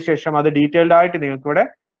 അതിനുശേഷം അത് ഡീറ്റെയിൽഡ് ആയിട്ട് നിങ്ങൾക്ക് ഇവിടെ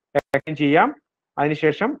ചെയ്യാം.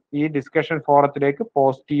 അതിനുശേഷം ഈ ഡിസ്കഷൻ ഫോറത്തിലേക്ക്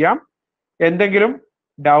പോസ്റ്റ് ചെയ്യാം. എന്തെങ്കിലും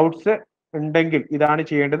ഡൗട്ട്സ് ഉണ്ടെങ്കിൽ ഇതാണ്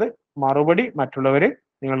ചെയ്യേണ്ടത്, മറുപടി മറ്റുള്ളവർ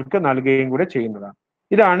നിങ്ങൾക്ക് നൽകുകയും കൂടെ ചെയ്യുന്നതാണ്.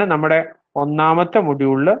 ഇതാണ് നമ്മുടെ ഒന്നാമത്തെ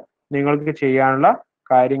മൊഡ്യൂളിൽ നിങ്ങൾക്ക് ചെയ്യാനുള്ള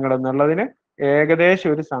കാര്യങ്ങൾ എന്നുള്ളതിന് ഏകദേശം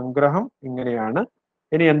ഒരു സംഗ്രഹം ഇങ്ങനെയാണ്.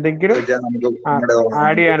 ഇനി എന്തെങ്കിലും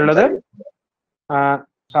ആഡ് ചെയ്യാനുള്ളത്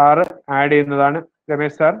സാറ് ആഡ് ചെയ്യുന്നതാണ്.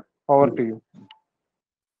 Ramesh sir, over to you.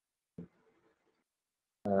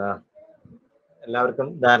 എല്ലാവർക്കും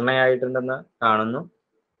ധാരണയായിട്ടുണ്ടെന്ന് കാണുന്നു.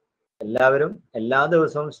 എല്ലാവരും എല്ലാ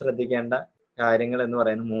ദിവസവും ശ്രദ്ധിക്കേണ്ട കാര്യങ്ങൾ എന്ന്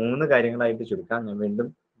പറയുന്നത് 3 കാര്യങ്ങളായിട്ട് ചുരുക്കാം. ഞാൻ വീണ്ടും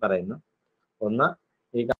പറയുന്നു. ഒന്ന്,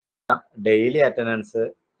 ഈ ഡെയിലി അറ്റൻഡൻസ്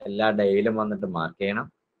എല്ലാ ഡേയിലും വന്നിട്ട് മാർക്ക് ചെയ്യണം.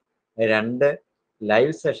 2,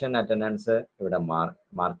 ലൈവ് സെഷൻ അറ്റൻഡൻസ് ഇവിടെ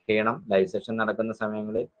മാർക്ക് ചെയ്യണം. ലൈവ് സെഷൻ നടക്കുന്ന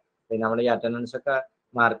സമയങ്ങളിൽ നമ്മൾ ഈ അറ്റൻഡൻസ് ഒക്കെ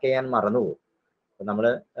മാർക്ക് ചെയ്യാൻ മറന്നുപോകും. അപ്പൊ നമ്മൾ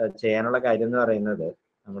ചെയ്യാനുള്ള കാര്യം എന്ന് പറയുന്നത്,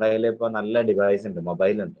 നമ്മുടെ കയ്യിൽ ഇപ്പോൾ നല്ല ഡിവൈസ് ഉണ്ട്,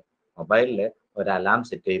 മൊബൈലുണ്ട്. മൊബൈലിൽ ഒരു അലാം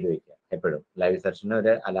സെറ്റ് ചെയ്ത് വെക്കുക. എപ്പോഴും ലൈവ് സെഷന്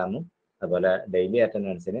ഒരു അലാമും അതുപോലെ ഡെയിലി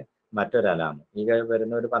അറ്റൻഡൻസിന് മറ്റൊരു അലാമും. ഈ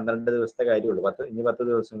വരുന്ന ഒരു 12 ദിവസത്തെ കാര്യമുള്ളൂ, ഇനി 10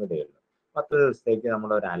 ദിവസം കൂടെയേ ഉള്ളൂ. 10 ദിവസത്തേക്ക് നമ്മൾ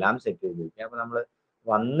ഒരു അലാം സെറ്റ് ചെയ്ത് വെക്കുക. അപ്പൊ നമ്മൾ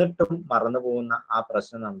വന്നിട്ടും മറന്നു പോകുന്ന ആ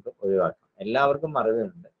പ്രശ്നം നമുക്ക് ഒഴിവാക്കാം. എല്ലാവർക്കും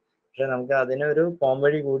അറിവുണ്ട്, പക്ഷെ നമുക്ക് അതിനൊരു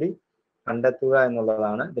പോംവഴി കൂടി കണ്ടെത്തുക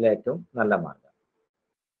എന്നുള്ളതാണ് ഇതിലേറ്റവും നല്ല മാർഗം.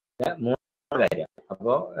 3 കാര്യം.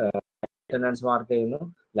 അപ്പോൾ അറ്റൻഡൻസ് മാർക്ക് ചെയ്യുന്നു,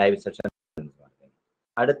 ലൈവ് സെഷൻ മാർക്ക് ചെയ്യുന്നു.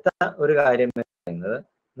 അടുത്ത ഒരു കാര്യം പറയുന്നത്,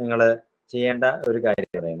 നിങ്ങൾ ചെയ്യേണ്ട ഒരു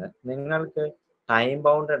കാര്യം പറയുന്നത്, നിങ്ങൾക്ക് ടൈം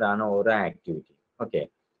ബൗണ്ടഡ് ആണ് ഓരോ ആക്ടിവിറ്റി. ഓക്കെ,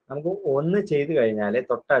 നമുക്ക് ഒന്ന് ചെയ്ത് കഴിഞ്ഞാൽ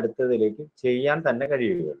തൊട്ടടുത്തതിലേക്ക് ചെയ്യാൻ തന്നെ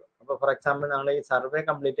കഴിയുകയുള്ളൂ. അപ്പോൾ ഫോർ എക്സാമ്പിൾ നമ്മൾ ഈ സർവേ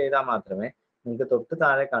കംപ്ലീറ്റ് ചെയ്താൽ മാത്രമേ നിങ്ങൾക്ക് തൊട്ട്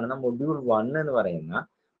താഴെ കാണുന്ന മൊഡ്യൂൾ 1 എന്ന് പറയുന്ന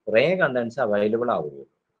കുറേ കണ്ടന്റ്സ് അവൈലബിൾ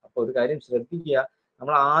ആവുകയുള്ളൂ. അപ്പോൾ ഒരു കാര്യം ശ്രദ്ധിക്കുക,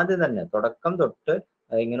 നമ്മൾ ആദ്യം തന്നെ തുടക്കം തൊട്ട്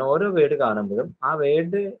ഇങ്ങനെ ഓരോ വേർഡ് കാണുമ്പോഴും ആ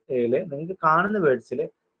വേർഡിൽ നിങ്ങൾക്ക് കാണുന്ന വേർഡ്സിൽ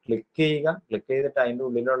ക്ലിക്ക് ചെയ്യുക. ക്ലിക്ക് ചെയ്തിട്ട് അതിൻ്റെ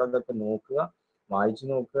ഉള്ളിലുള്ളതൊക്കെ നോക്കുക, വായിച്ചു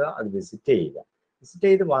നോക്കുക, അത് വിസിറ്റ് ചെയ്യുക. വിസിറ്റ്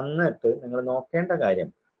ചെയ്ത് വന്നിട്ട് നിങ്ങൾ നോക്കേണ്ട കാര്യം,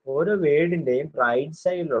 ഓരോ വേർഡിന്റെയും റൈറ്റ്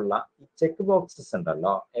സൈഡിലുള്ള ഈ ചെക്ക് ബോക്സസ്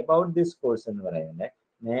ഉണ്ടല്ലോ, അബൌട്ട് ദിസ് കോഴ്സ് എന്ന് പറയുന്നതിന്റെ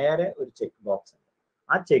നേരെ ഒരു ചെക്ക് ബോക്സ് ഉണ്ട്.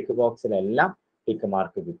 ആ ചെക്ക് ബോക്സിലെല്ലാം ടിക്ക്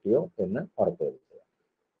മാർക്ക് കിട്ടിയോ എന്ന് ഉറപ്പുവരുത്തുക.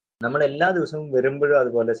 നമ്മൾ എല്ലാ ദിവസവും വരുമ്പോഴും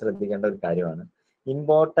അതുപോലെ ശ്രദ്ധിക്കേണ്ട ഒരു കാര്യമാണ്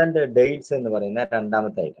ഇമ്പോർട്ടന്റ് ഡേറ്റ്സ് എന്ന് പറയുന്ന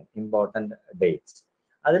രണ്ടാമത്തെ ഐറ്റം, ഇമ്പോർട്ടന്റ് ഡേറ്റ്സ്.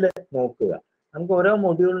 അതിൽ നോക്കുക, നമുക്ക് ഓരോ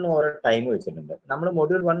മൊഡ്യൂളിനും ഓരോ ടൈം വെച്ചിട്ടുണ്ട്. നമ്മൾ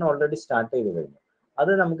മൊഡ്യൂൾ 1 ഓൾറെഡി സ്റ്റാർട്ട് ചെയ്ത് കഴിഞ്ഞു.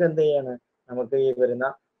 അത് നമുക്ക് എന്ത് ചെയ്യാണ്, നമുക്ക് ഈ വരുന്ന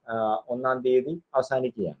 1-ാം തീയതി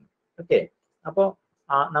അവസാനിക്കുകയാണ്. ഓക്കെ, അപ്പോൾ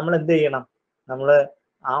നമ്മൾ എന്ത് ചെയ്യണം, നമ്മൾ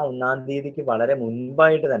ആ 1-ാം തീയതിക്ക് വളരെ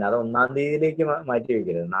മുൻപായിട്ട് തന്നെ, അത് 1-ാം തീയതിയിലേക്ക് മാറ്റി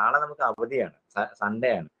വെക്കരുത്. നാളെ നമുക്ക് അവധിയാണ്,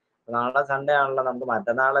 സൺഡേ ആണ്. നാളെ സൺഡേ ആണല്ലോ, നമുക്ക്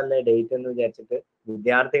മറ്റന്നാളല്ലേ ഡേറ്റ് എന്ന് വിചാരിച്ചിട്ട്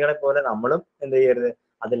വിദ്യാർത്ഥികളെ പോലെ നമ്മളും എന്ത് ചെയ്യരുത്,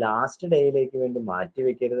 അത് ലാസ്റ്റ് ഡേയിലേക്ക് വേണ്ടി മാറ്റി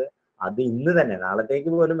വെക്കരുത്. അത് ഇന്ന് തന്നെ,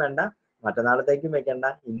 നാളത്തേക്ക് പോലും വേണ്ട, മറ്റന്നാളത്തേക്കും വെക്കണ്ട,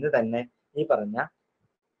 ഇന്ന് തന്നെ ഈ പറഞ്ഞ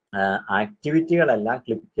ആക്ടിവിറ്റികളെല്ലാം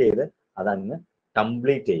ക്ലിക്ക് ചെയ്ത് അതങ്ങ്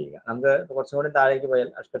കംപ്ലീറ്റ് ചെയ്യുക. നമുക്ക് കുറച്ചും കൂടി താഴേക്ക് പോയാൽ,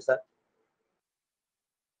 അഷ്കർ സാർ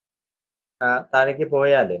താഴേക്ക്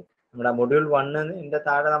പോയാൽ നമ്മുടെ മൊഡ്യൂൾ 1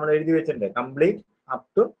 താഴെ നമ്മൾ എഴുതി വെച്ചിട്ടുണ്ട് കംപ്ലീറ്റ് അപ്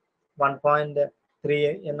ടു 1.3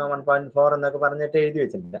 എന്നോ 1.4 എന്നൊക്കെ പറഞ്ഞിട്ട് എഴുതി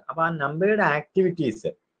വെച്ചിട്ടുണ്ട്. അപ്പൊ ആ നമ്പേർഡ് ആക്ടിവിറ്റീസ്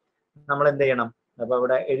നമ്മൾ എന്ത് ചെയ്യണം, അപ്പൊ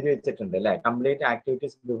ഇവിടെ എഴുതി വെച്ചിട്ടുണ്ട് അല്ലെ, കംപ്ലീറ്റ്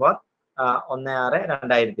ആക്ടിവിറ്റീസ് ബിഫോർ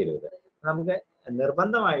 1/6/2020. നമുക്ക്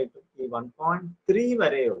നിർബന്ധമായിട്ടും ഈ 1.3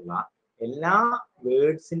 വരെയുള്ള എല്ലാ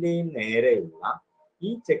വേർഡ്സിന്റെയും നേരെയുള്ള ഈ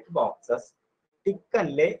ചെക്ക് ബോക്സസ്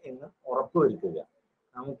ടിക്കല്ലേ എന്ന് ഉറപ്പുവരുത്തുക.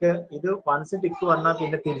 നമുക്ക് ഇത് വൺസ് ടിക്ക് വന്നാൽ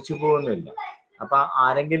പിന്നെ തിരിച്ചു പോകുന്നില്ല. അപ്പൊ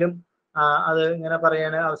ആരെങ്കിലും അത് ഇങ്ങനെ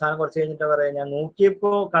പറയാണ്, അവസാനം കുറച്ച് കഴിഞ്ഞിട്ട് പറയാം ഞാൻ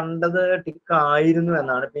നോക്കിയപ്പോ കണ്ടത് ടിക്ക് ആയിരുന്നു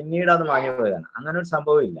എന്നാണ്, പിന്നീട് അത് മാഞ്ഞു പോയതാണ്. അങ്ങനെ ഒരു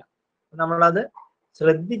സംഭവം ഇല്ല. നമ്മളത്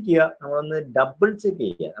ശ്രദ്ധിക്കുക, നമ്മളൊന്ന് ഡബിൾ ചെക്ക്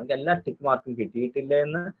ചെയ്യുക. നമുക്ക് എല്ലാ ടിക്ക് മാർക്കും കിട്ടിയിട്ടില്ല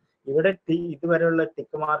എന്ന്, ഇവിടെ ഇതുവരെയുള്ള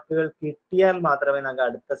ടിക്ക് മാർക്കുകൾ കിട്ടിയാൽ മാത്രമേ നമുക്ക്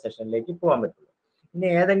അടുത്ത സെഷനിലേക്ക് പോകാൻ പറ്റുള്ളൂ. ഇനി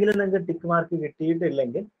ഏതെങ്കിലും നിങ്ങൾക്ക് ടിക്ക് മാർക്ക്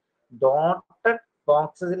കിട്ടിയിട്ടില്ലെങ്കിൽ ഡോട്ടഡ്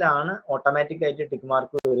ബോക്സിലാണ് ഓട്ടോമാറ്റിക് ആയിട്ട് ടിക്ക്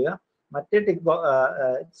മാർക്ക് വരിക. മറ്റേ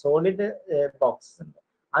സോളിഡ് ബോക്സസ് ഉണ്ട്,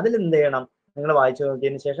 അതിൽ എന്ത് ചെയ്യണം, നിങ്ങൾ വായിച്ചു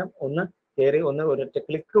നോക്കിയതിന് ശേഷം ഒന്ന് കയറി ഒരൊറ്റ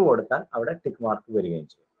ക്ലിക്ക് കൊടുത്താൽ അവിടെ ടിക്ക് മാർക്ക് വരികയും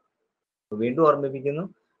ചെയ്യും. വീണ്ടും ഓർമ്മിപ്പിക്കുന്നു,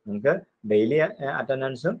 നമുക്ക് ഡെയിലി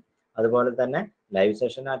അറ്റൻഡൻസും അതുപോലെ തന്നെ ലൈവ്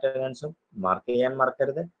സെഷൻ അറ്റൻഡൻസും മാർക്ക് ചെയ്യാൻ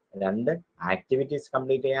മറക്കരുത്. 2 ആക്ടിവിറ്റീസ്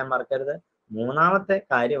കംപ്ലീറ്റ് ചെയ്യാൻ മറക്കരുത്. 3ാമത്തെ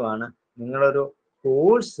കാര്യമാണ് നിങ്ങളൊരു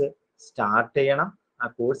കോഴ്സ് സ്റ്റാർട്ട് ചെയ്യണം. ആ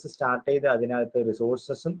കോഴ്സ് സ്റ്റാർട്ട് ചെയ്ത് അതിനകത്ത്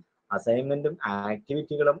റിസോഴ്സസും അസൈൻമെന്റും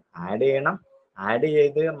ആക്ടിവിറ്റികളും ആഡ് ചെയ്യണം. ആഡ്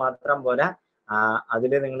ചെയ്ത് മാത്രം പോരാ,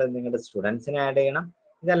 അതിൽ നിങ്ങൾ നിങ്ങളുടെ സ്റ്റുഡൻസിനെ ആഡ് ചെയ്യണം.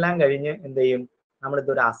 ഇതെല്ലാം കഴിഞ്ഞ് എന്ത് ചെയ്യും,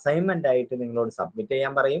 നമ്മളിതൊരു അസൈൻമെന്റ് ആയിട്ട് നിങ്ങളോട് സബ്മിറ്റ്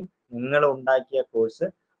ചെയ്യാൻ പറയും. നിങ്ങൾ ഉണ്ടാക്കിയ കോഴ്സ്,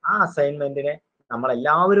 ആ അസൈൻമെന്റിനെ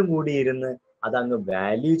നമ്മളെല്ലാവരും കൂടി ഇരുന്ന് അതങ്ങ്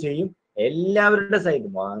വാല്യൂ ചെയ്യും. എല്ലാവരുടെ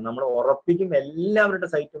സൈറ്റും നമ്മൾ ഉറപ്പിക്കും, എല്ലാവരുടെ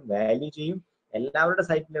സൈറ്റും വാല്യൂ ചെയ്യും. എല്ലാവരുടെ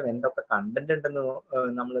സൈറ്റിലും എന്തൊക്കെ കണ്ടന്റ് ഉണ്ടെന്ന്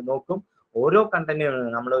നമ്മൾ നോക്കും. ഓരോ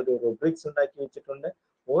കണ്ടന്റിനും നമ്മൾ ഒരു റുബ്രിക്സ് ഉണ്ടാക്കി വെച്ചിട്ടുണ്ട്.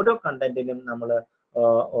 ഓരോ കണ്ടന്റിനും നമ്മൾ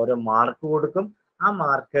ഓരോ മാർക്ക് കൊടുക്കും. ആ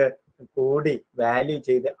മാർക്ക് കൂടി വാല്യൂ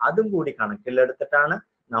ചെയ്ത് അതും കൂടി കണക്കിലെടുത്തിട്ടാണ്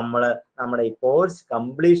നമ്മൾ നമ്മുടെ ഈ കോഴ്സ്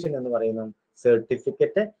കംപ്ലീഷൻ എന്ന് പറയുന്ന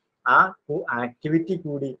സർട്ടിഫിക്കറ്റ്, ആ ആക്ടിവിറ്റി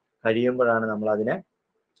കൂടി കഴിയുമ്പോഴാണ് നമ്മൾ അതിനെ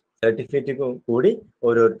സർട്ടിഫിക്കറ്റ് കൂടി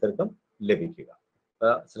ഓരോരുത്തർക്കും ലഭിക്കുക.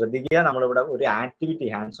 ശ്രദ്ധിക്കുക, നമ്മളിവിടെ ഒരു ആക്ടിവിറ്റി,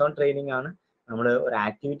 ഹാൻഡ്സ് ഓൺ ട്രെയിനിങ് ആണ്. നമ്മൾ ഒരു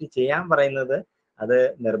ആക്ടിവിറ്റി ചെയ്യാൻ പറയുന്നത് അത്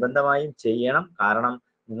നിർബന്ധമായും ചെയ്യണം. കാരണം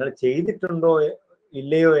നിങ്ങൾ ചെയ്തിട്ടുണ്ടോ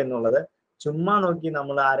ഇല്ലയോ എന്നുള്ളത് ചുമ്മാ നോക്കി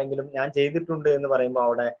നമ്മൾ ആരെങ്കിലും ഞാൻ ചെയ്തിട്ടുണ്ട് എന്ന് പറയുമ്പോൾ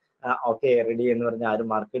അവിടെ ഓക്കെ റെഡി എന്ന് പറഞ്ഞ് ആരും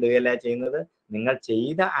മാർക്ക് ഇടുകയല്ല ചെയ്യുന്നത്. നിങ്ങൾ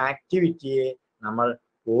ചെയ്ത ആക്ടിവിറ്റിയെ നമ്മൾ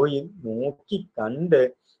പോയി നോക്കി കണ്ട്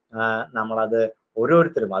നമ്മളത്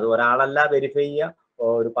ഓരോരുത്തരും, അത് ഒരാളല്ല വെരിഫൈ ചെയ്യുക,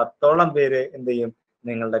 ഒരു 10ഓളം പേര് എന്ത് ചെയ്യും,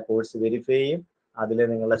 നിങ്ങളുടെ കോഴ്സ് വെരിഫൈ ചെയ്യും. അതിൽ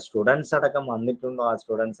നിങ്ങളുടെ സ്റ്റുഡൻസ് അടക്കം വന്നിട്ടുണ്ടോ, ആ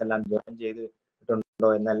സ്റ്റുഡൻസ് എല്ലാം ജോയിൻ ചെയ്തിട്ടുണ്ടോ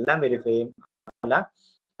എന്നെല്ലാം വെരിഫൈ ചെയ്യും. അല്ല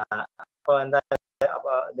അപ്പൊ എന്താ,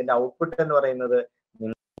 അപ്പൊ ഇതിന്റെ ഔട്ട്പുട്ട് എന്ന് പറയുന്നത്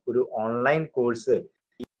ഒരു ഓൺലൈൻ കോഴ്സ്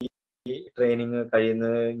ഈ ട്രെയിനിങ്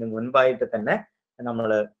കഴിയുന്നതിന് മുൻപായിട്ട് തന്നെ നമ്മൾ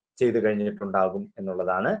ചെയ്തു കഴിഞ്ഞിട്ടുണ്ടാകും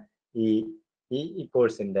എന്നുള്ളതാണ് ഈ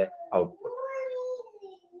കോഴ്സിന്റെ ഔട്ട്പുട്ട്.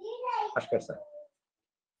 അഷ്കർ സർ,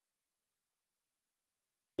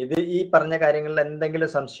 ഇത് ഈ പറഞ്ഞ കാര്യങ്ങളിൽ എന്തെങ്കിലും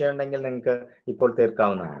സംശയം ഉണ്ടെങ്കിൽ നിങ്ങൾക്ക് ഇപ്പോൾ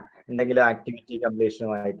തീർക്കാവുന്നതാണ്. എന്തെങ്കിലും ആക്ടിവിറ്റി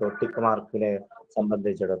കംപ്ലീഷനുമായിട്ടോ ടിക്ക് മാർക്കിനെ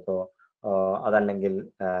സംബന്ധിച്ചിടത്തോ അതല്ലെങ്കിൽ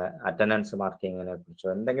അറ്റൻഡൻസ് മാർക്കിങ്ങിനെ കുറിച്ചോ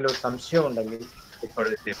എന്തെങ്കിലും സംശയം ഉണ്ടെങ്കിൽ ഇപ്പോൾ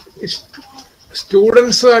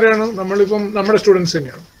സ്റ്റുഡൻസ് ആരാണ്? നമ്മളിപ്പം നമ്മുടെ സ്റ്റുഡൻസ്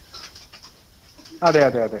തന്നെയാണ്. അതെ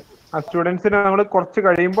അതെ അതെ, ആ സ്റ്റുഡൻസിനെ നമ്മൾ കുറച്ച്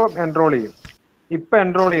കഴിയുമ്പോൾ എൻറോൾ ചെയ്യും. ഇപ്പൊ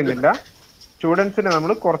എൻറോൾ ചെയ്യുന്നില്ല. സ്റ്റുഡൻസിനെ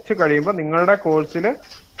നമ്മൾ കുറച്ച് കഴിയുമ്പോൾ നിങ്ങളുടെ കോഴ്സിൽ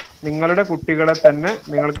നിങ്ങളുടെ കുട്ടികളെ തന്നെ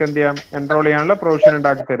നിങ്ങൾക്ക് എന്ത് ചെയ്യാം, എൻറോൾ ചെയ്യാനുള്ള പ്രൊവിഷൻ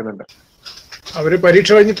ഉണ്ടാക്കി തരുന്നുണ്ട്. അവര് പരീക്ഷ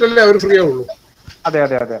കഴിഞ്ഞിട്ടല്ലേ അവർ ഫ്രീ ആവുള്ളൂ? അതെ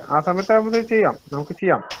അതെ അതെ, ആ സമയത്ത് നമുക്ക്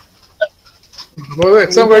ചെയ്യാം.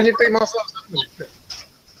 എക്സാം കഴിഞ്ഞിട്ട് ഈ മാസം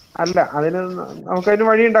അല്ല, നമുക്കതിന്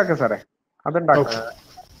വഴി ഉണ്ടാക്കാം സാറേ, അതുണ്ടാക്കാം.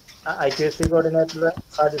 IQAC coordinator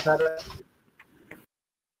Saju sir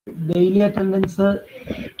daily attendance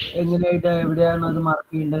എങ്ങനെയായിട്ട് എവിടെയാണ് അത്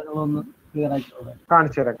മാർക്ക് ചെയ്യേണ്ടതെന്നുള്ളതൊന്ന് ക്ലിയർ ആയിക്കോട്ടെ.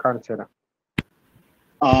 കാണിച്ചു തരാം.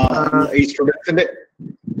 ഈ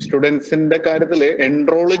സ്റ്റുഡൻസിന്റെ കാര്യത്തില്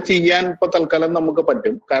എൻറോൾ ചെയ്യാൻ ഇപ്പൊ തൽക്കാലം നമുക്ക്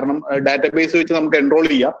പറ്റും. കാരണം ഡാറ്റാബേസ് വെച്ച് നമുക്ക് എൻറോൾ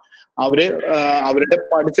ചെയ്യാം. അവരുടെ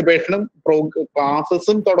പാർട്ടിസിപ്പേഷനും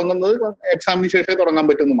ക്ലാസ്സസും തുടങ്ങുന്നത് എക്സാമിന് ശേഷം തുടങ്ങാൻ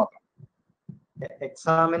പറ്റുമെന്ന് മാത്രം.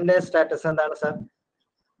 എക്സാമിന്റെ സ്റ്റാറ്റസ് എന്താണ് സാർ?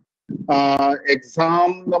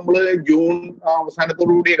 എക്സാം നമ്മള് ജൂൺ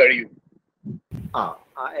അവസാനത്തോടുകൂടിയേ കഴിയും.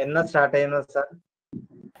 എന്നാ സ്റ്റാർട്ട് ചെയ്യുന്നത് സാർ?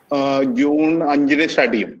 ജൂൺ 5-ന്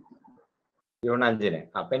സ്റ്റാർട്ട് ചെയ്യും. ജൂൺ 5-ന്.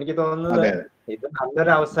 അപ്പൊ എനിക്ക് തോന്നുന്നത് ഇത്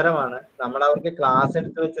നല്ലൊരു അവസരമാണ്. നമ്മൾ അവർക്ക് ക്ലാസ്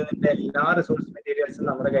എടുത്ത് വെച്ചതിന്റെ എല്ലാ റിസോഴ്സ് മെറ്റീരിയൽസും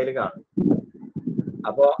നമ്മുടെ കയ്യിൽ കാണും.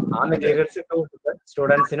 അപ്പോ ആ മെറ്റീരിയൽസ് ഇട്ട് കൊടുത്തിട്ട്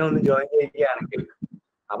സ്റ്റുഡൻസിനെ ഒന്ന് ജോയിൻ ചെയ്യുകയാണെങ്കിൽ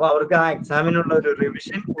അപ്പൊ അവർക്ക് ആ എക്സാമിനുള്ള ഒരു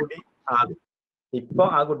റിവിഷൻ കൂടി ആകും. ഇപ്പൊ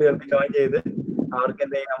ആ കുട്ടികൾക്ക് ജോയിൻ ചെയ്ത് അവർക്ക്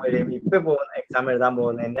എന്ത് ചെയ്യാൻ കഴിയും, ഇപ്പൊ എക്സാം എഴുതാൻ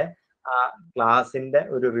പോകുന്നതിന്റെ ആ ക്ലാസിന്റെ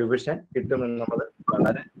ഒരു റിവിഷൻ കിട്ടുമെന്നുള്ളത്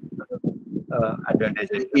വളരെ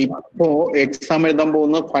അഡ്വാൻറ്റേജ്. ഇപ്പോ എക്സാം എഴുതാൻ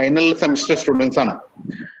പോകുന്ന ഫൈനൽ സെമസ്റ്റർ സ്റ്റുഡൻസ് ആണ്.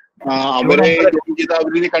 അവരെ ജോയിൻ ചെയ്ത്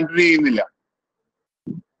അവരിനി കണ്ടിന്യൂ ചെയ്യുന്നില്ല.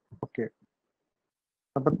 ഓക്കെ,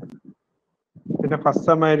 അപ്പൊ പിന്നെ ഫസ്റ്റ്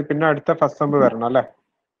സെം ആയിരിക്കും, പിന്നെ അടുത്ത ഫസ്റ്റ് സെം വരണം അല്ലേ?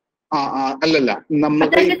 അല്ലല്ല,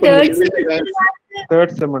 നമുക്ക്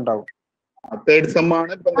തേർഡ് സെം ഉണ്ടാവും. തേർഡ് സെം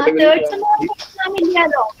ആണ്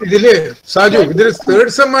ഇതില് സാജു, ഇതില്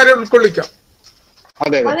തേർഡ് സെം ആരെ ഉൾക്കൊള്ളിക്കാം.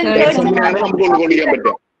 അതെ അതെ, തേർഡ് സെമ്മിനാണ് നമുക്ക് ഉൾക്കൊള്ളിക്കാൻ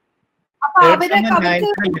പറ്റുക.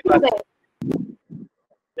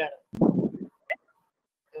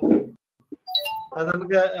 അത്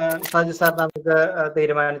നമുക്ക് സാജു സാർ നമുക്ക്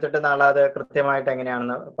തീരുമാനിച്ചിട്ട് നാളെ അത് കൃത്യമായിട്ട്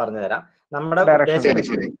എങ്ങനെയാണെന്ന് പറഞ്ഞു തരാം. നമ്മുടെ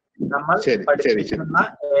നമ്മൾ പഠിപ്പിക്കുന്ന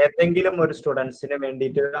ഏതെങ്കിലും ഒരു സ്റ്റുഡൻസിന്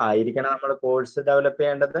വേണ്ടിയിട്ട് ആയിരിക്കണം നമ്മൾ കോഴ്സ് ഡെവലപ്പ്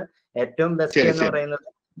ചെയ്യേണ്ടത്. ഏറ്റവും ബെസ്റ്റ് എന്ന് പറയുന്നത്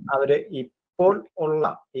അവര്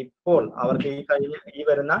ഇപ്പോൾ അവർക്ക് ഈ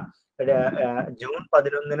വരുന്ന ജൂൺ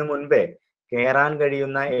 11-ന് മുൻപേ കയറാൻ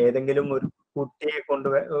കഴിയുന്ന ഏതെങ്കിലും ഒരു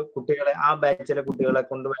കുട്ടികളെ ആ ബാച്ചിലെ കുട്ടികളെ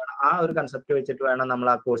കൊണ്ടുവേണം. ആ ഒരു കൺസെപ്റ്റ് വെച്ചിട്ട് വേണം നമ്മൾ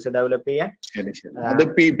ആ കോഴ്സ് ഡെവലപ്പ് ചെയ്യാൻ. അത്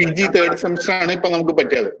PG തേർഡ് സെമസ്റ്റർ ആണ് ഇപ്പൊ നമുക്ക്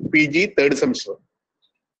പറ്റിയത്. PG third semester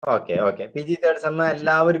okay okay. PG third sem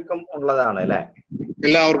എല്ലാവർക്കും ഉള്ളതാണ് അല്ലേ?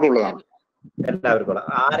 എല്ലാവർക്കും ഉള്ളതാണ്. എല്ലാവർക്കും ഉള്ള.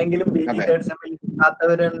 ആരെങ്കിലും PG അതെ. തേർഡ് സെമ്മിൽ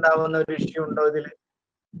കിട്ടാത്തവരുണ്ടാവുന്ന ഒരു ഇഷ്യൂ ഉണ്ടോ ഇതില്?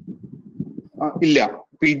 ഇല്ല,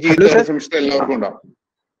 PG hello third sir. Semester എല്ലാവർക്കും ഉണ്ടാവും.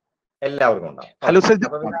 എല്ലാവർക്കും ഉണ്ടാവും. ഹലോ സർ,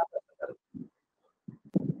 അപ്പൊ പിന്നെ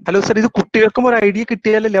ഹലോ സർ, ഇത് കുട്ടികൾക്കും ഒരു ഐഡിയ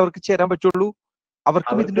കിട്ടിയാലല്ലേ അവർക്ക് ചേരാൻ പറ്റുള്ളൂ?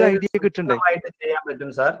 അവർക്കും ഇതിന്റെ അവർക്ക് ഒരു ഐഡിയ കിട്ടണ്ടേ? സ്വന്തമായിട്ട് ചെയ്യാൻ പറ്റും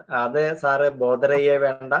സാർ. അത് സാറ് ബോധർ ചെയ്യേ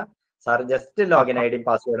വേണ്ട. സാർ ജസ്റ്റ് ലോഗിൻ ഐ ഡിയും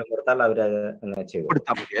പാസ്വേഡും കൊടുത്താൽ അവർ അങ്ങനെ ചെയ്യും.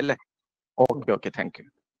 കൊടുത്താൽ മതി അല്ലേ? Okay okay, thank you.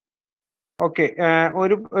 Okay,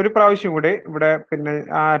 ഒരു പ്രാവശ്യം കൂടി ഇവിടെ പിന്നെ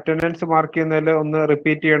ആ അറ്റൻഡൻസ് മാർക്ക് ചെയ്യുന്നതിൽ ഒന്ന്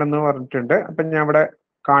റിപ്പീറ്റ് ചെയ്യണം എന്ന് പറഞ്ഞിട്ടുണ്ട്. അപ്പം ഞാൻ ഇവിടെ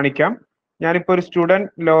കാണിക്കാം. ഞാനിപ്പോൾ ഒരു സ്റ്റുഡന്റ്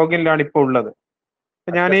ലോഗിനിലാണ് ഇപ്പോൾ ഉള്ളത്.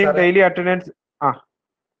 അപ്പൊ ഞാൻ ഈ ഡെയിലി അറ്റൻഡൻസ്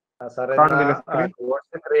കാണുന്നില്ല സ്ക്രീൻ.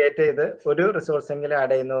 കോഴ്സ് ക്രിയേറ്റ് ചെയ്ത് ഒരു റിസോഴ്സ് എങ്കിലും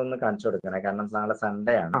ആഡ് ചെയ്യുന്നതൊന്ന് കാണിച്ചു കൊടുക്കണേ, കാരണം നാളെ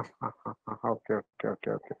സൺഡേ ആണ്. Okay okay okay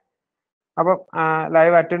okay. അപ്പം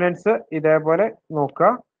ലൈവ് അറ്റൻഡൻസ് ഇതേപോലെ നോക്കുക.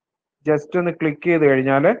 ജസ്റ്റ് ഒന്ന് ക്ലിക്ക് ചെയ്ത്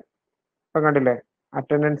കഴിഞ്ഞാൽ ഇപ്പം കണ്ടില്ലേ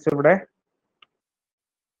അറ്റൻഡൻസ് ഇവിടെ.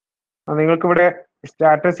 നിങ്ങൾക്ക് ഇവിടെ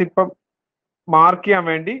സ്റ്റാറ്റസ് ഇപ്പം മാർക്ക് ചെയ്യാൻ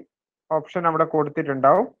വേണ്ടി ഓപ്ഷൻ അവിടെ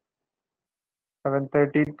കൊടുത്തിട്ടുണ്ടാവും.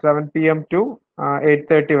 7 PM to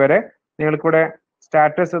 8:30 വരെ നിങ്ങൾക്കിവിടെ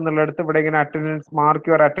സ്റ്റാറ്റസ് എന്നുള്ളിടത്ത് ഇവിടെ ഇങ്ങനെ അറ്റൻഡൻസ് മാർക്ക്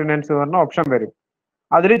യുവർ അറ്റൻഡൻസ് എന്ന് പറഞ്ഞ ഓപ്ഷൻ വരും.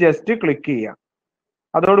 അതിൽ ജസ്റ്റ് ക്ലിക്ക് ചെയ്യാം.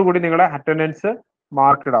 അതോടുകൂടി നിങ്ങളുടെ അറ്റൻഡൻസ്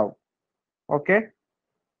മാർക്ക്ഡ് ആവും. ഓക്കെ,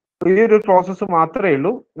 ഈ ഒരു പ്രോസസ്സ് മാത്രമേ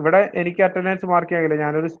ഉള്ളൂ. ഇവിടെ എനിക്ക് അറ്റൻഡൻസ് മാർക്ക് ചെയ്യാൻ കഴിയില്ല.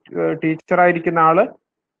 ഞാനൊരു ടീച്ചറായിരിക്കുന്ന ആള്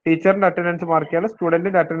ടീച്ചറിന്റെ അറ്റൻഡൻസ് മാർക്ക് ചെയ്യാൻ,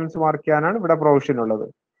 സ്റ്റുഡന്റിന്റെ അറ്റൻഡൻസ് മാർക്ക് ചെയ്യാനാണ് ഇവിടെ പ്രൊവിഷൻ ഉള്ളത്.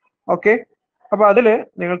 ഓക്കെ, അപ്പൊ അതിൽ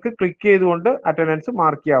നിങ്ങൾക്ക് ക്ലിക്ക് ചെയ്തുകൊണ്ട് അറ്റൻഡൻസ്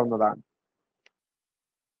മാർക്ക് ചെയ്യാവുന്നതാണ്.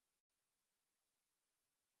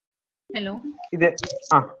 ഹലോ ഇത്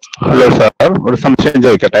ഹലോ സാർ, ഒരു സംശയം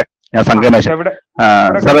ചോദിക്കട്ടെ. ഞാൻ സംഗമേശൻ.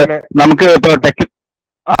 സാറേ, നമുക്ക് ഇപ്പോൾ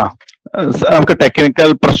നമുക്ക് ടെക്നിക്കൽ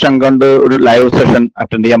പ്രശ്നം കൊണ്ട് ഒരു ലൈവ് സെഷൻ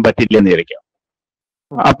അറ്റൻഡ് ചെയ്യാൻ പറ്റില്ലെന്ന് വിചാരിക്കാം.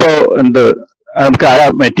 അപ്പോ നമുക്ക് ആ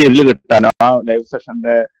മെറ്റീരിയൽ കിട്ടാനോ ആ ലൈവ്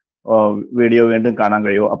സെഷന്റെ വീഡിയോ വീണ്ടും കാണാൻ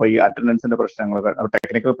കഴിയുമോ? അപ്പൊ ഈ അറ്റൻഡൻസിന്റെ പ്രശ്നങ്ങളൊക്കെ,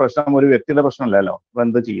 ടെക്നിക്കൽ പ്രശ്നം ഒരു വ്യക്തിയുടെ പ്രശ്നമല്ലല്ലോ, അപ്പൊ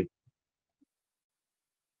എന്ത് ചെയ്യും?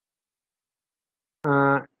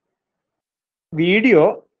 വീഡിയോ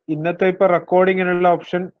ഇന്നത്തെ ഇപ്പൊ റെക്കോർഡിങ്ങിനുള്ള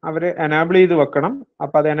ഓപ്ഷൻ അവർ എനാബിൾ ചെയ്ത് വെക്കണം.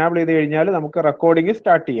 അപ്പൊ അത് എനാബിൾ ചെയ്ത് കഴിഞ്ഞാൽ നമുക്ക് റെക്കോർഡിങ്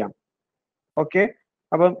സ്റ്റാർട്ട് ചെയ്യാം. ഓക്കെ,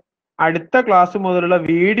 അപ്പം അടുത്ത ക്ലാസ് മുതലുള്ള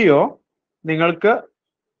വീഡിയോ നിങ്ങൾക്ക്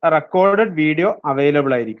റെക്കോർഡഡ് വീഡിയോ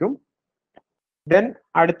അവൈലബിൾ ആയിരിക്കും. ദെൻ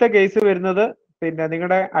അടുത്ത കേസ് വരുന്നത് പിന്നെ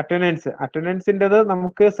നിങ്ങളുടെ അറ്റൻഡൻസിൻ്റെത്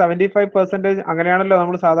നമുക്ക് 75% അങ്ങനെയാണല്ലോ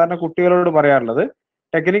നമ്മൾ സാധാരണ കുട്ടികളോട് പറയാറുള്ളത്.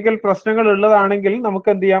 ടെക്നിക്കൽ പ്രശ്നങ്ങൾ ഉള്ളതാണെങ്കിൽ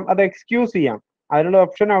നമുക്ക് എന്ത് ചെയ്യാം, അത് എക്സ്ക്യൂസ് ചെയ്യാം. അതിനുള്ള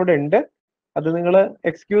ഓപ്ഷൻ അവിടെ ഉണ്ട്. അത് നിങ്ങൾ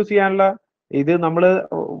എക്സ്ക്യൂസ് ചെയ്യാനുള്ള, ഇത് നമ്മൾ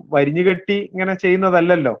വരിഞ്ഞു കെട്ടി ഇങ്ങനെ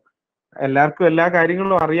ചെയ്യുന്നതല്ലല്ലോ, എല്ലാവർക്കും എല്ലാ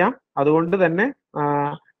കാര്യങ്ങളും അറിയാം. അതുകൊണ്ട് തന്നെ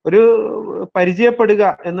ഒരു പരിചയപ്പെടുക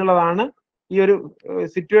എന്നുള്ളതാണ് ഈ ഒരു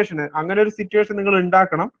സിറ്റുവേഷൻ. അങ്ങനെ ഒരു സിറ്റുവേഷൻ നിങ്ങൾ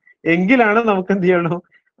ഉണ്ടാക്കണം. എങ്കിലാണ് നമുക്ക് എന്ത് ചെയ്യണം,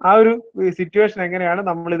 ആ ഒരു സിറ്റുവേഷൻ എങ്ങനെയാണ്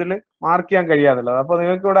നമ്മൾ ഇതിൽ മാർക്ക് ചെയ്യാൻ കഴിയാന്നുള്ളത്. അപ്പൊ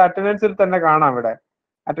നിങ്ങൾക്ക് ഇവിടെ അറ്റൻഡൻസിൽ തന്നെ കാണാം. ഇവിടെ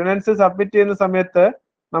അറ്റൻഡൻസ് സബ്മിറ്റ് ചെയ്യുന്ന സമയത്ത്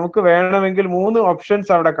നമുക്ക് വേണമെങ്കിൽ 3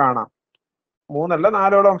 ഓപ്ഷൻസ് അവിടെ കാണാം. 3 അല്ല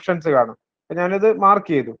 4 ഓപ്ഷൻസ് കാണും. ഞാനിത് മാർക്ക്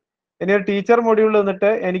ചെയ്തു. ഇനി ഒരു ടീച്ചർ മൊഡ്യൂളിൽ നിന്നിട്ട്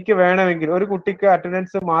എനിക്ക് വേണമെങ്കിൽ ഒരു കുട്ടിക്ക്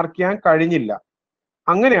അറ്റൻഡൻസ് മാർക്ക് ചെയ്യാൻ കഴിഞ്ഞില്ല,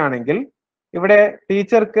 അങ്ങനെയാണെങ്കിൽ ഇവിടെ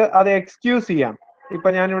ടീച്ചർക്ക് അത് എക്സ്ക്യൂസ് ചെയ്യാം. ഇപ്പൊ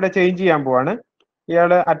ഞാൻ ഇവിടെ ചേഞ്ച് ചെയ്യാൻ പോവാണ്.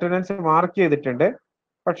 ഇയാള് അറ്റൻഡൻസ് മാർക്ക് ചെയ്തിട്ടുണ്ട്,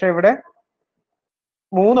 പക്ഷെ ഇവിടെ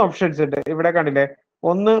 3 ഓപ്ഷൻസ് ഉണ്ട്. ഇവിടെ കണ്ടില്ലേ,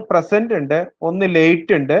 ഒന്ന് പ്രസന്റ് ഉണ്ട്, ഒന്ന്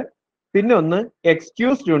ലേറ്റ് ഉണ്ട്, പിന്നെ ഒന്ന്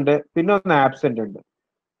എക്സ്ക്യൂസ്ഡ് ഉണ്ട്, പിന്നെ ഒന്ന് ആബ്സെന്റ് ഉണ്ട്.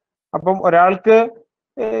 അപ്പം ഒരാൾക്ക്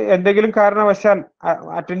എന്തെങ്കിലും കാരണവശാൽ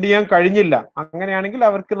അറ്റൻഡ് ചെയ്യാൻ കഴിഞ്ഞില്ല, അങ്ങനെയാണെങ്കിൽ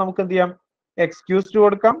അവർക്ക് നമുക്ക് എന്ത് ചെയ്യാം, എക്സ്ക്യൂസ്ഡ്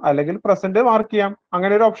കൊടുക്കാം, അല്ലെങ്കിൽ പ്രസന്റ് മാർക്ക് ചെയ്യാം.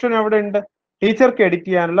 അങ്ങനെ ഒരു ഓപ്ഷൻ അവിടെ ഉണ്ട്. ടീച്ചർക്ക് എഡിറ്റ്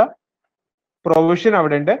ചെയ്യാനുള്ള പ്രൊവിഷൻ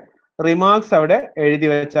അവിടെ ഉണ്ട്. റിമാർക്സ് അവിടെ എഴുതി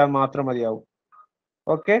വെച്ചാൽ മാത്രം മതിയാവും.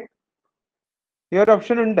 ഓക്കെ, ഈ ഒരു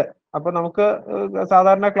ഓപ്ഷൻ ഉണ്ട്. അപ്പൊ നമുക്ക്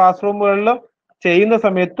സാധാരണ ക്ലാസ് റൂമുകളിൽ ചെയ്യുന്ന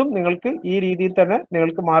സമയത്തും നിങ്ങൾക്ക് ഈ രീതിയിൽ തന്നെ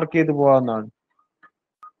നിങ്ങൾക്ക് മാർക്ക് ചെയ്ത് പോകാവുന്നതാണ്.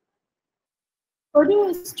 ഒരു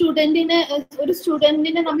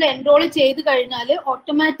സ്റ്റുഡന്റിനെ നമ്മൾ എൻറോൾ ചെയ്ത് കഴിഞ്ഞാൽ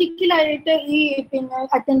ഓട്ടോമാറ്റിക്കലായിട്ട് ഈ പിന്നെ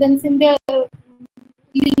അറ്റൻഡൻസിന്റെ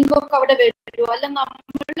ലിങ്ക് ഒക്കെ അവിടെ വരുമോ? അല്ല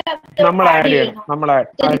നമ്മൾ ആഡ് ചെയ്യണം,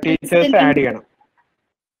 ടീച്ചേഴ്സ് ആഡ് ചെയ്യണം.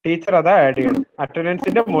 ടീച്ചർ അതാ ആഡ് ചെയ്യണം.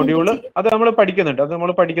 അറ്റൻഡൻസിന്റെ മൊഡ്യൂള് അത് നമ്മൾ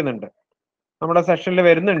പഠിക്കുന്നുണ്ട്. നമ്മുടെ സെഷനിൽ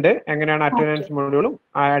വരുന്നുണ്ട് എങ്ങനെയാണ് അറ്റൻഡൻസ് മൊഡ്യൂളും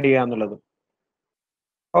ആഡ് ചെയ്യാന്നുള്ളത്.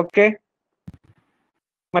 ഓക്കെ,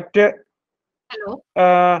 മറ്റ്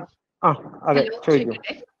അതെ ചോദിക്കും.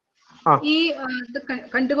 ഈ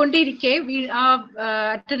കണ്ടുകൊണ്ടിരിക്കെ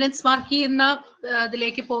അറ്റൻഡൻസ് മാർക്ക് ചെയ്യുന്ന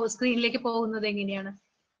അതിലേക്ക് സ്ക്രീനിലേക്ക് പോകുന്നത് എങ്ങനെയാണ്?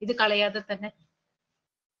 ഇത് കളയാതെ തന്നെ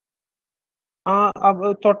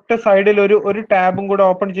തൊട്ട് സൈഡിൽ ഒരു ടാബും കൂടെ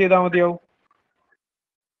ഓപ്പൺ ചെയ്താൽ മതിയാവും.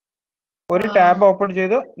 ഒരു ടാബ് ഓപ്പൺ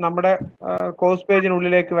ചെയ്ത് നമ്മുടെ കോഴ്സ്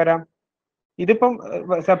പേജിനുള്ളിലേക്ക് വരാം. ഇതിപ്പം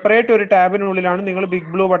സെപ്പറേറ്റ് ഒരു ടാബിനുള്ളിലാണ് നിങ്ങൾ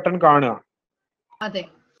ബിഗ് ബ്ലൂ ബട്ടൺ കാണുക. അതെ.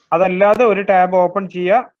 അതല്ലാതെ ഒരു ടാബ് ഓപ്പൺ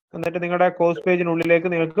ചെയ്യുക, എന്നിട്ട് നിങ്ങളുടെ കോഴ്സ് പേജിനുള്ളിലേക്ക്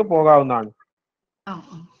നിങ്ങൾക്ക് പോകാവുന്നതാണ്.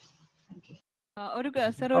 ഒരു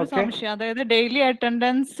സംശയം, അതായത് ഡെയിലി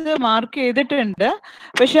അറ്റൻഡൻസ് മാർക്ക് ചെയ്തിട്ടുണ്ട്,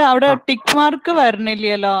 പക്ഷെ അവിടെ ടിക്ക് മാർക്ക്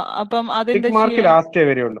വരണില്ലല്ലോ. അപ്പം ടിക്ക് മാർക്ക് ലാസ്റ്റേ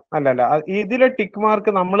വരെയുള്ളൂ. അല്ലല്ല, ഇതിലെ ടിക്ക്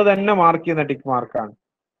മാർക്ക് നമ്മൾ തന്നെ മാർക്ക് ചെയ്യുന്ന ടിക്ക് മാർക്കാണ്.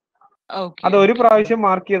 അത് ഒരു പ്രാവശ്യം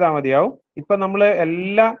മാർക്ക് ചെയ്താൽ മതിയാവും. ഇപ്പൊ നമ്മൾ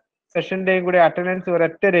എല്ലാ സെഷന്റെയും കൂടി അറ്റൻഡൻസ്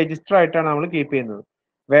ഒരൊറ്റ രജിസ്റ്റർ ആയിട്ടാണ് നമ്മൾ കീപ്പ് ചെയ്യുന്നത്.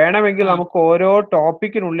 വേണമെങ്കിൽ നമുക്ക് ഓരോ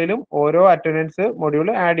ടോപ്പിക്കിനുള്ളിലും ഓരോ അറ്റൻഡൻസ് മൊഡ്യൂൾ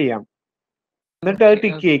ആഡ് ചെയ്യാം, എന്നിട്ട് അത്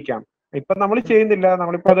ടിക്ക് ചെയ്യിക്കാം. ഇപ്പൊ നമ്മൾ ചെയ്യുന്നില്ല,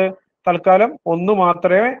 നമ്മളിപ്പോ അത് തൽക്കാലം ഒന്ന്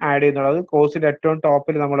മാത്രമേ ആഡ് ചെയ്യുന്നുള്ളൂ. അത് കോഴ്സിന്റെ ഏറ്റവും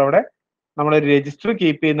ടോപ്പിൽ നമ്മൾ രജിസ്റ്റർ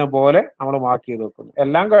കീപ്പ് ചെയ്യുന്ന പോലെ നമ്മൾ മാർക്ക് ചെയ്ത് വെക്കുന്നു.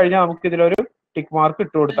 എല്ലാം കഴിഞ്ഞാൽ നമുക്ക് ഇതിലൊരു ടിക്ക് മാർക്ക്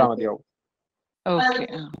ഇട്ട് കൊടുത്താൽ മതിയാവും.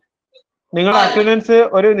 നിങ്ങളുടെ അറ്റൻഡൻസ്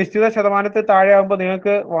ഒരു നിശ്ചിത ശതമാനത്തിൽ താഴെ ആകുമ്പോൾ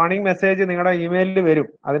നിങ്ങൾക്ക് വാർണിംഗ് മെസ്സേജ് നിങ്ങളുടെ ഇമെയിലിൽ വരും.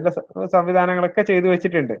 അതിന്റെ സംവിധാനങ്ങളൊക്കെ ചെയ്തു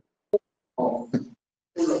വെച്ചിട്ടുണ്ട്.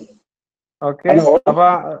 ഓക്കെ, അപ്പൊ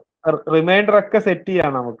റിമൈൻഡർ ഒക്കെ സെറ്റ്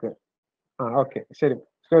ചെയ്യാം നമുക്ക്. ഓക്കെ, ശരി,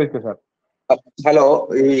 ചോദിക്കൂ സാർ. ഹലോ,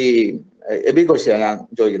 ഈ എബി കോശിയാ ഞാൻ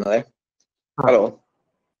ചോദിക്കുന്നത്. ഹലോ,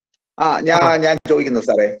 ഞാൻ ചോദിക്കുന്നത്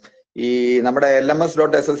സാറേ, ഈ നമ്മുടെ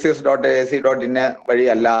LMS.SSCS.AC.in വഴി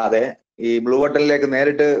അല്ലാതെ ഈ ബ്ലൂ ബട്ടണിലേക്ക്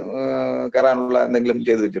നേരിട്ട് കയറാനുള്ള എന്തെങ്കിലും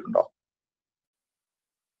ചെയ്തു വെച്ചിട്ടുണ്ടോ?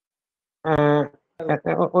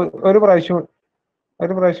 ഒരു പ്രാവശ്യം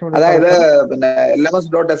അതായത് പിന്നെ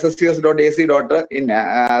LMS.SSCS.AC.in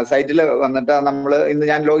സൈറ്റിൽ വന്നിട്ട് നമ്മൾ ഇന്ന്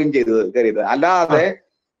ഞാൻ ലോഗിൻ കയറിയത് അല്ലാതെ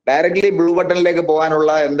ഡയറക്ട്ലി ബ്ലൂ ബട്ടണിലേക്ക്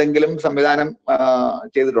പോകാനുള്ള എന്തെങ്കിലും സംവിധാനം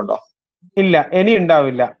ചെയ്തിട്ടുണ്ടോ? ഇല്ല, ഇനി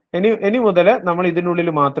ഉണ്ടാവില്ല. ഇനി മുതൽ നമ്മൾ ഇതിനുള്ളിൽ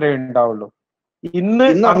മാത്രമേ ഉണ്ടാവുള്ളൂ. ഇന്ന്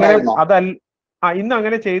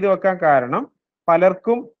അങ്ങനെ ചെയ്തു വെക്കാൻ കാരണം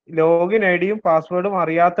പലർക്കും ലോഗിൻ ഐഡിയും പാസ്വേഡും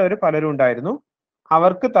അറിയാത്തവർ പലരും ഉണ്ടായിരുന്നു.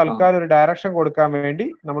 അവർക്ക് തൽക്കാലം ഒരു ഡയറക്ഷൻ കൊടുക്കാൻ വേണ്ടി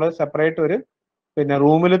നമ്മൾ സെപ്പറേറ്റ് ഒരു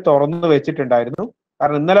റൂമിൽ തുറന്നു വെച്ചിട്ടുണ്ടായിരുന്നു.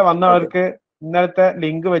 കാരണം ഇന്നലെ വന്നവർക്ക് ഇന്നലത്തെ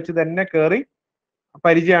ലിങ്ക് വെച്ച് തന്നെ കയറി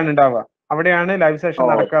പരിചയമാണ് ഉണ്ടാവുക. അവിടെയാണ് ലൈവ് സെഷൻ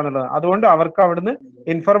നടക്കുക എന്നുള്ളത്. അതുകൊണ്ട് അവർക്ക് അവിടുന്ന്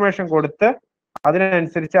ഇൻഫർമേഷൻ കൊടുത്ത്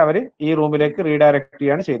അതിനനുസരിച്ച് അവർ ഈ റൂമിലേക്ക് റീഡയറക്ട്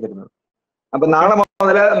ചെയ്യാണ് ചെയ്തിരുന്നത്. അപ്പൊ നാളെ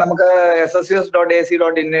മുതൽ നമുക്ക്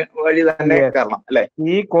SSCS.AC.in വഴി തന്നെ കയറണം അല്ലേ?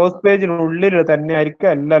 ഈ കോഴ്സ് പേജിനുള്ളിൽ തന്നെ ആയിരിക്കും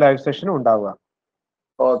എല്ലാ ലൈവ് സെഷനും ഉണ്ടാവുക.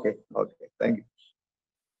 Okay, thank you.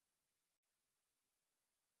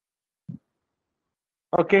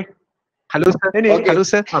 Okay, hello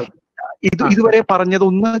sir. ഇതുവരെ പറഞ്ഞത്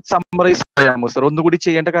ഒന്ന് സമ്മറൈസ് ചെയ്യാമോ സർ? ഒന്നുകൂടി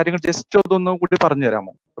ചെയ്യേണ്ട കാര്യങ്ങൾ ജസ്റ്റ് അതൊന്നും കൂടി പറഞ്ഞു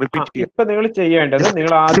തരാമോ? റിപ്പീറ്റ് ചെയ്യാം. ഇപ്പൊ നിങ്ങൾ ചെയ്യേണ്ടത്,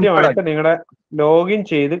 നിങ്ങൾ ആദ്യമായിട്ട് നിങ്ങളുടെ ലോഗിൻ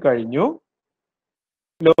ചെയ്ത് കഴിഞ്ഞു.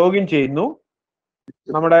 ലോഗിൻ ചെയ്യുന്നു,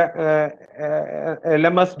 നമ്മുടെ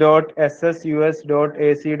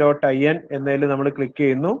LMS.SSUS.AC.in എന്നതിൽ നമ്മൾ ക്ലിക്ക്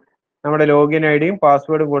ചെയ്യുന്നു. നമ്മുടെ ലോഗിൻ ഐഡിയും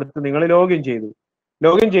പാസ്വേഡും കൊടുത്ത് നിങ്ങൾ ലോഗിൻ ചെയ്തു.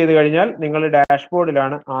 ലോഗിൻ ചെയ്ത് കഴിഞ്ഞാൽ നിങ്ങൾ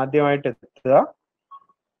ഡാഷ്ബോർഡിലാണ് ആദ്യമായിട്ട് എത്തുക.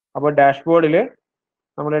 അപ്പോൾ ഡാഷ്ബോർഡിൽ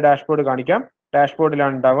നമ്മൾ ഡാഷ്ബോർഡ് കാണിക്കാം.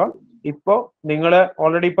 ഡാഷ്ബോർഡിലാണ് ഉണ്ടാവുക. ഇപ്പോൾ നിങ്ങൾ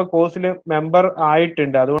ഓൾറെഡി ഇപ്പോൾ കോഴ്സിൽ മെമ്പർ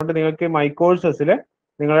ആയിട്ടുണ്ട്. അതുകൊണ്ട് നിങ്ങൾക്ക് മൈ കോഴ്സസിൽ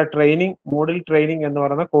നിങ്ങളുടെ ട്രെയിനിങ് MOODLE ട്രെയിനിങ് എന്ന്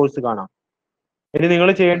പറയുന്ന കോഴ്സ് കാണാം. ഇനി നിങ്ങൾ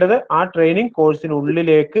ചെയ്യേണ്ടത് ആ ട്രെയിനിങ്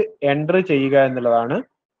കോഴ്സിനുള്ളിലേക്ക് എൻ്റർ ചെയ്യുക എന്നുള്ളതാണ്.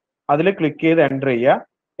 അതിൽ ക്ലിക്ക് ചെയ്ത് എൻ്റർ ചെയ്യുക.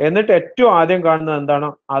 എന്നിട്ട് ഏറ്റവും ആദ്യം കാണുന്നത് എന്താണോ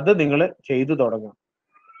അത് നിങ്ങൾ ചെയ്തു തുടങ്ങുക.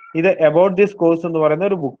 ഇത് അബൌട്ട് ദിസ് കോഴ്സ് എന്ന് പറയുന്ന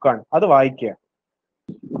ഒരു ബുക്കാണ്. അത് വായിക്കുക.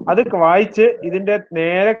 അത് വായിച്ച് ഇതിന്റെ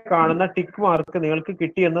നേരെ കാണുന്ന ടിക്ക് മാർക്ക് നിങ്ങൾക്ക്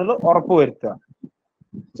കിട്ടി എന്നുള്ളത് ഉറപ്പുവരുത്തുക.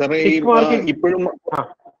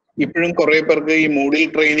 ഇപ്പോഴും കുറെ പേർക്ക് ഈ MOODLE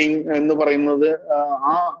ട്രെയിനിങ് എന്ന് പറയുന്നത്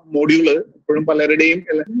ആ മോഡ്യൂള് ഇപ്പോഴും പലരുടെയും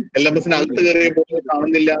LMS-നകത്ത് കയറിയ പോലെ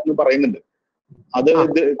കാണുന്നില്ല എന്ന് പറയുന്നുണ്ട്. അത്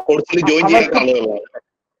കോഴ്സിൽ ജോയിൻ ചെയ്യാൻ ആളുകളാണ്.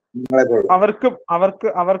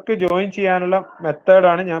 അവർക്ക് ജോയിൻ ചെയ്യാനുള്ള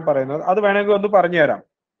മെത്തേഡാണ് ഞാൻ പറയുന്നത്. അത് വേണമെങ്കിൽ ഒന്ന് പറഞ്ഞു തരാം.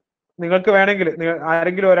 നിങ്ങൾക്ക് വേണമെങ്കിൽ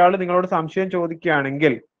ആരെങ്കിലും ഒരാൾ നിങ്ങളോട് സംശയം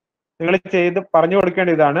ചോദിക്കുകയാണെങ്കിൽ നിങ്ങൾ ചെയ്ത് പറഞ്ഞു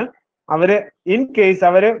കൊടുക്കേണ്ട ഇതാണ്. അവര് ഇൻ കേസ്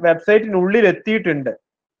അവര് വെബ്സൈറ്റിനുള്ളിൽ എത്തിയിട്ടുണ്ട്,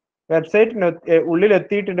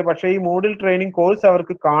 പക്ഷെ ഈ MOODLE ട്രെയിനിങ് കോഴ്സ്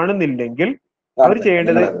അവർക്ക് കാണുന്നില്ലെങ്കിൽ അവർ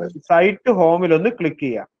ചെയ്യേണ്ടത് സൈറ്റ് ഹോമിൽ ഒന്ന് ക്ലിക്ക്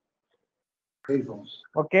ചെയ്യാം.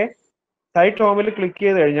 ഓക്കെ, സൈറ്റ് ഹോമിൽ ക്ലിക്ക്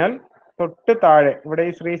ചെയ്ത് കഴിഞ്ഞാൽ തൊട്ട് താഴെ ഇവിടെ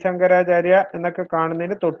ഈ ശ്രീശങ്കരാചാര്യ എന്നൊക്കെ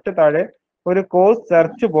കാണുന്നതിന് തൊട്ട് താഴെ ഒരു കോഴ്സ്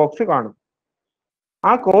സെർച്ച് ബോക്സ് കാണും.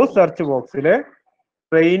 ആ കോഴ്സ് സെർച്ച് ബോക്സിൽ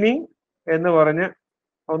ട്രെയിനിങ് എന്ന് പറഞ്ഞ്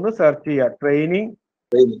ഒന്ന് സെർച്ച് ചെയ്യുക. ട്രെയിനിങ്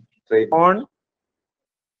ഓൺ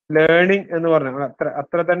ലേണിംഗ് എന്ന് പറഞ്ഞ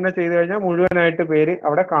അത്ര തന്നെ ചെയ്തു കഴിഞ്ഞാൽ മുഴുവനായിട്ട് പേര്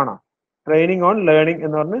അവിടെ കാണാം. ട്രെയിനിങ് ഓൺ ലേണിംഗ്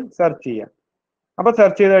എന്ന് പറഞ്ഞ് സെർച്ച് ചെയ്യാം. അപ്പൊ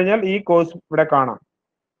സെർച്ച് ചെയ്ത് കഴിഞ്ഞാൽ ഈ കോഴ്സ് ഇവിടെ കാണാം.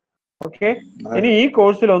 ഓക്കെ, ഇനി ഈ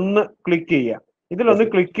കോഴ്സിൽ ഒന്ന് ക്ലിക്ക് ചെയ്യുക. ഇതിലൊന്ന്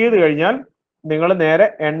ക്ലിക്ക് ചെയ്ത് കഴിഞ്ഞാൽ നിങ്ങൾ നേരെ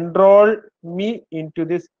enrol me in to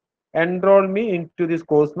this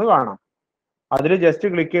course എന്ന് കാണാം. അതിൽ ജസ്റ്റ്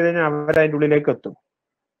ക്ലിക്ക് ചെയ്ത് കഴിഞ്ഞാൽ അവർ അതിൻ്റെ ഉള്ളിലേക്ക് എത്തും.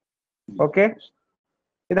 ഓക്കെ,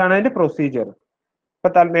 ഇതാണ് അതിന്റെ പ്രൊസീജിയർ.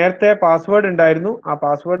 ഇപ്പൊ നേരത്തെ പാസ്വേഡ് ഉണ്ടായിരുന്നു, ആ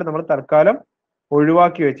പാസ്വേഡ് നമ്മൾ തൽക്കാലം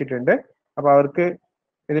ഒഴിവാക്കി വെച്ചിട്ടുണ്ട്. അപ്പൊ അവർക്ക്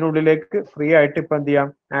ഇതിനുള്ളിലേക്ക് ഫ്രീ ആയിട്ട് ഇപ്പൊ എന്ത് ചെയ്യാം,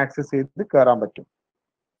 ആക്സസ് ചെയ്ത് കയറാൻ പറ്റും.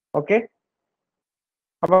 ഓക്കെ,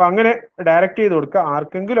 അപ്പൊ അങ്ങനെ ഡയറക്റ്റ് ചെയ്ത് കൊടുക്കുക.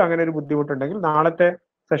 ആർക്കെങ്കിലും അങ്ങനെ ഒരു ബുദ്ധിമുട്ടുണ്ടെങ്കിൽ നാളത്തെ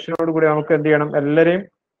സെഷനോട് കൂടി നമുക്ക് എന്ത് ചെയ്യണം, എല്ലാവരെയും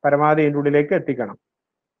പരമാവധി ഇതിൻ്റെ ഉള്ളിലേക്ക് എത്തിക്കണം.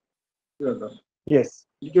 യെസ്,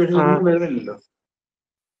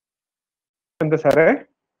 എന്താ സാറേ?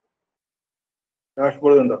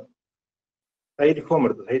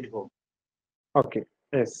 Okay,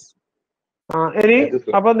 yes. ഇനി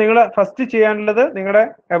അപ്പൊ നിങ്ങൾ ഫസ്റ്റ് ചെയ്യാനുള്ളത് നിങ്ങളുടെ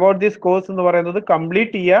അബൌട്ട് ദിസ് കോഴ്സ് എന്ന് പറയുന്നത്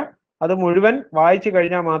കംപ്ലീറ്റ് ചെയ്യുക. അത് മുഴുവൻ വായിച്ചു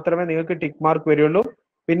കഴിഞ്ഞാൽ മാത്രമേ നിങ്ങൾക്ക് ടിക്ക് മാർക്ക് വരികയുള്ളൂ.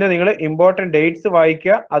 പിന്നെ നിങ്ങൾ ഇമ്പോർട്ടൻറ്റ് ഡേറ്റ്സ്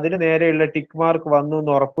വായിക്കുക, അതിന് നേരെയുള്ള ടിക്ക് മാർക്ക് വന്നു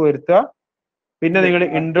എന്ന് ഉറപ്പ് വരുത്തുക. പിന്നെ നിങ്ങൾ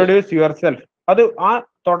ഇൻട്രൊഡ്യൂസ് യുവർ സെൽഫ്, അത് ആ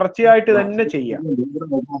തുടർച്ചയായിട്ട് തന്നെ ചെയ്യാം.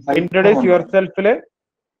 ഇൻട്രൊഡ്യൂസ് യുവർ സെൽഫില്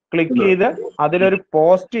ക്ലിക്ക് ചെയ്ത് അതിലൊരു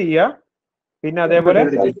പോസ്റ്റ് ചെയ്യുക. പിന്നെ അതേപോലെ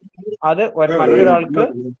അത് മറ്റൊരാൾക്ക്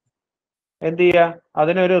എന്ത് ചെയ്യുക,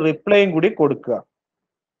 അതിനൊരു റിപ്ലൈയും കൂടി കൊടുക്കുക.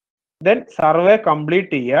 ദെൻ സർവേ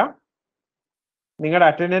കംപ്ലീറ്റ് ചെയ്യുക, നിങ്ങളുടെ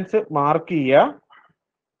അറ്റൻഡൻസ് മാർക്ക് ചെയ്യുക.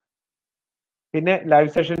 പിന്നെ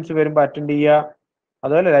ലൈവ് സെഷൻസ് വരുമ്പോൾ അറ്റൻഡ് ചെയ്യുക.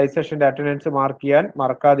 അതുപോലെ ലൈവ് സെഷന്റെ അറ്റൻഡൻസ് മാർക്ക് ചെയ്യാൻ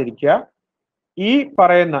മറക്കാതിരിക്കുക. ഈ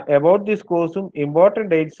പറയുന്ന അബൌട്ട് ദിസ് കോഴ്സും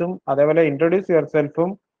ഇമ്പോർട്ടൻറ്റ് ഡേറ്റ്സും അതേപോലെ ഇൻട്രൊഡ്യൂസ് യുവർ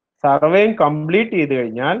സെൽഫും സർവേയും കംപ്ലീറ്റ് ചെയ്ത്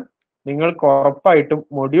കഴിഞ്ഞാൽ നിങ്ങൾക്ക് ഉറപ്പായിട്ടും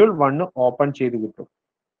മൊഡ്യൂൾ 1 ഓപ്പൺ ചെയ്ത് കിട്ടും.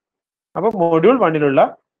 അപ്പൊ മൊഡ്യൂൾ 1-ലുള്ള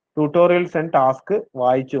ട്യൂട്ടോറിയൽസ് ആൻഡ് ടാസ്ക്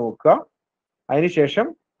വായിച്ചു നോക്കുക. അതിനുശേഷം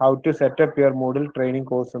how to setup your മൂഡിൽ training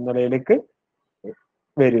course എന്നതിലേക്ക്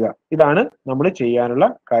വരിക. ഇതാണ് നമ്മൾ ചെയ്യാനുള്ള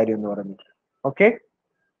കാര്യം എന്ന് പറയുന്നത്. ഓക്കെ.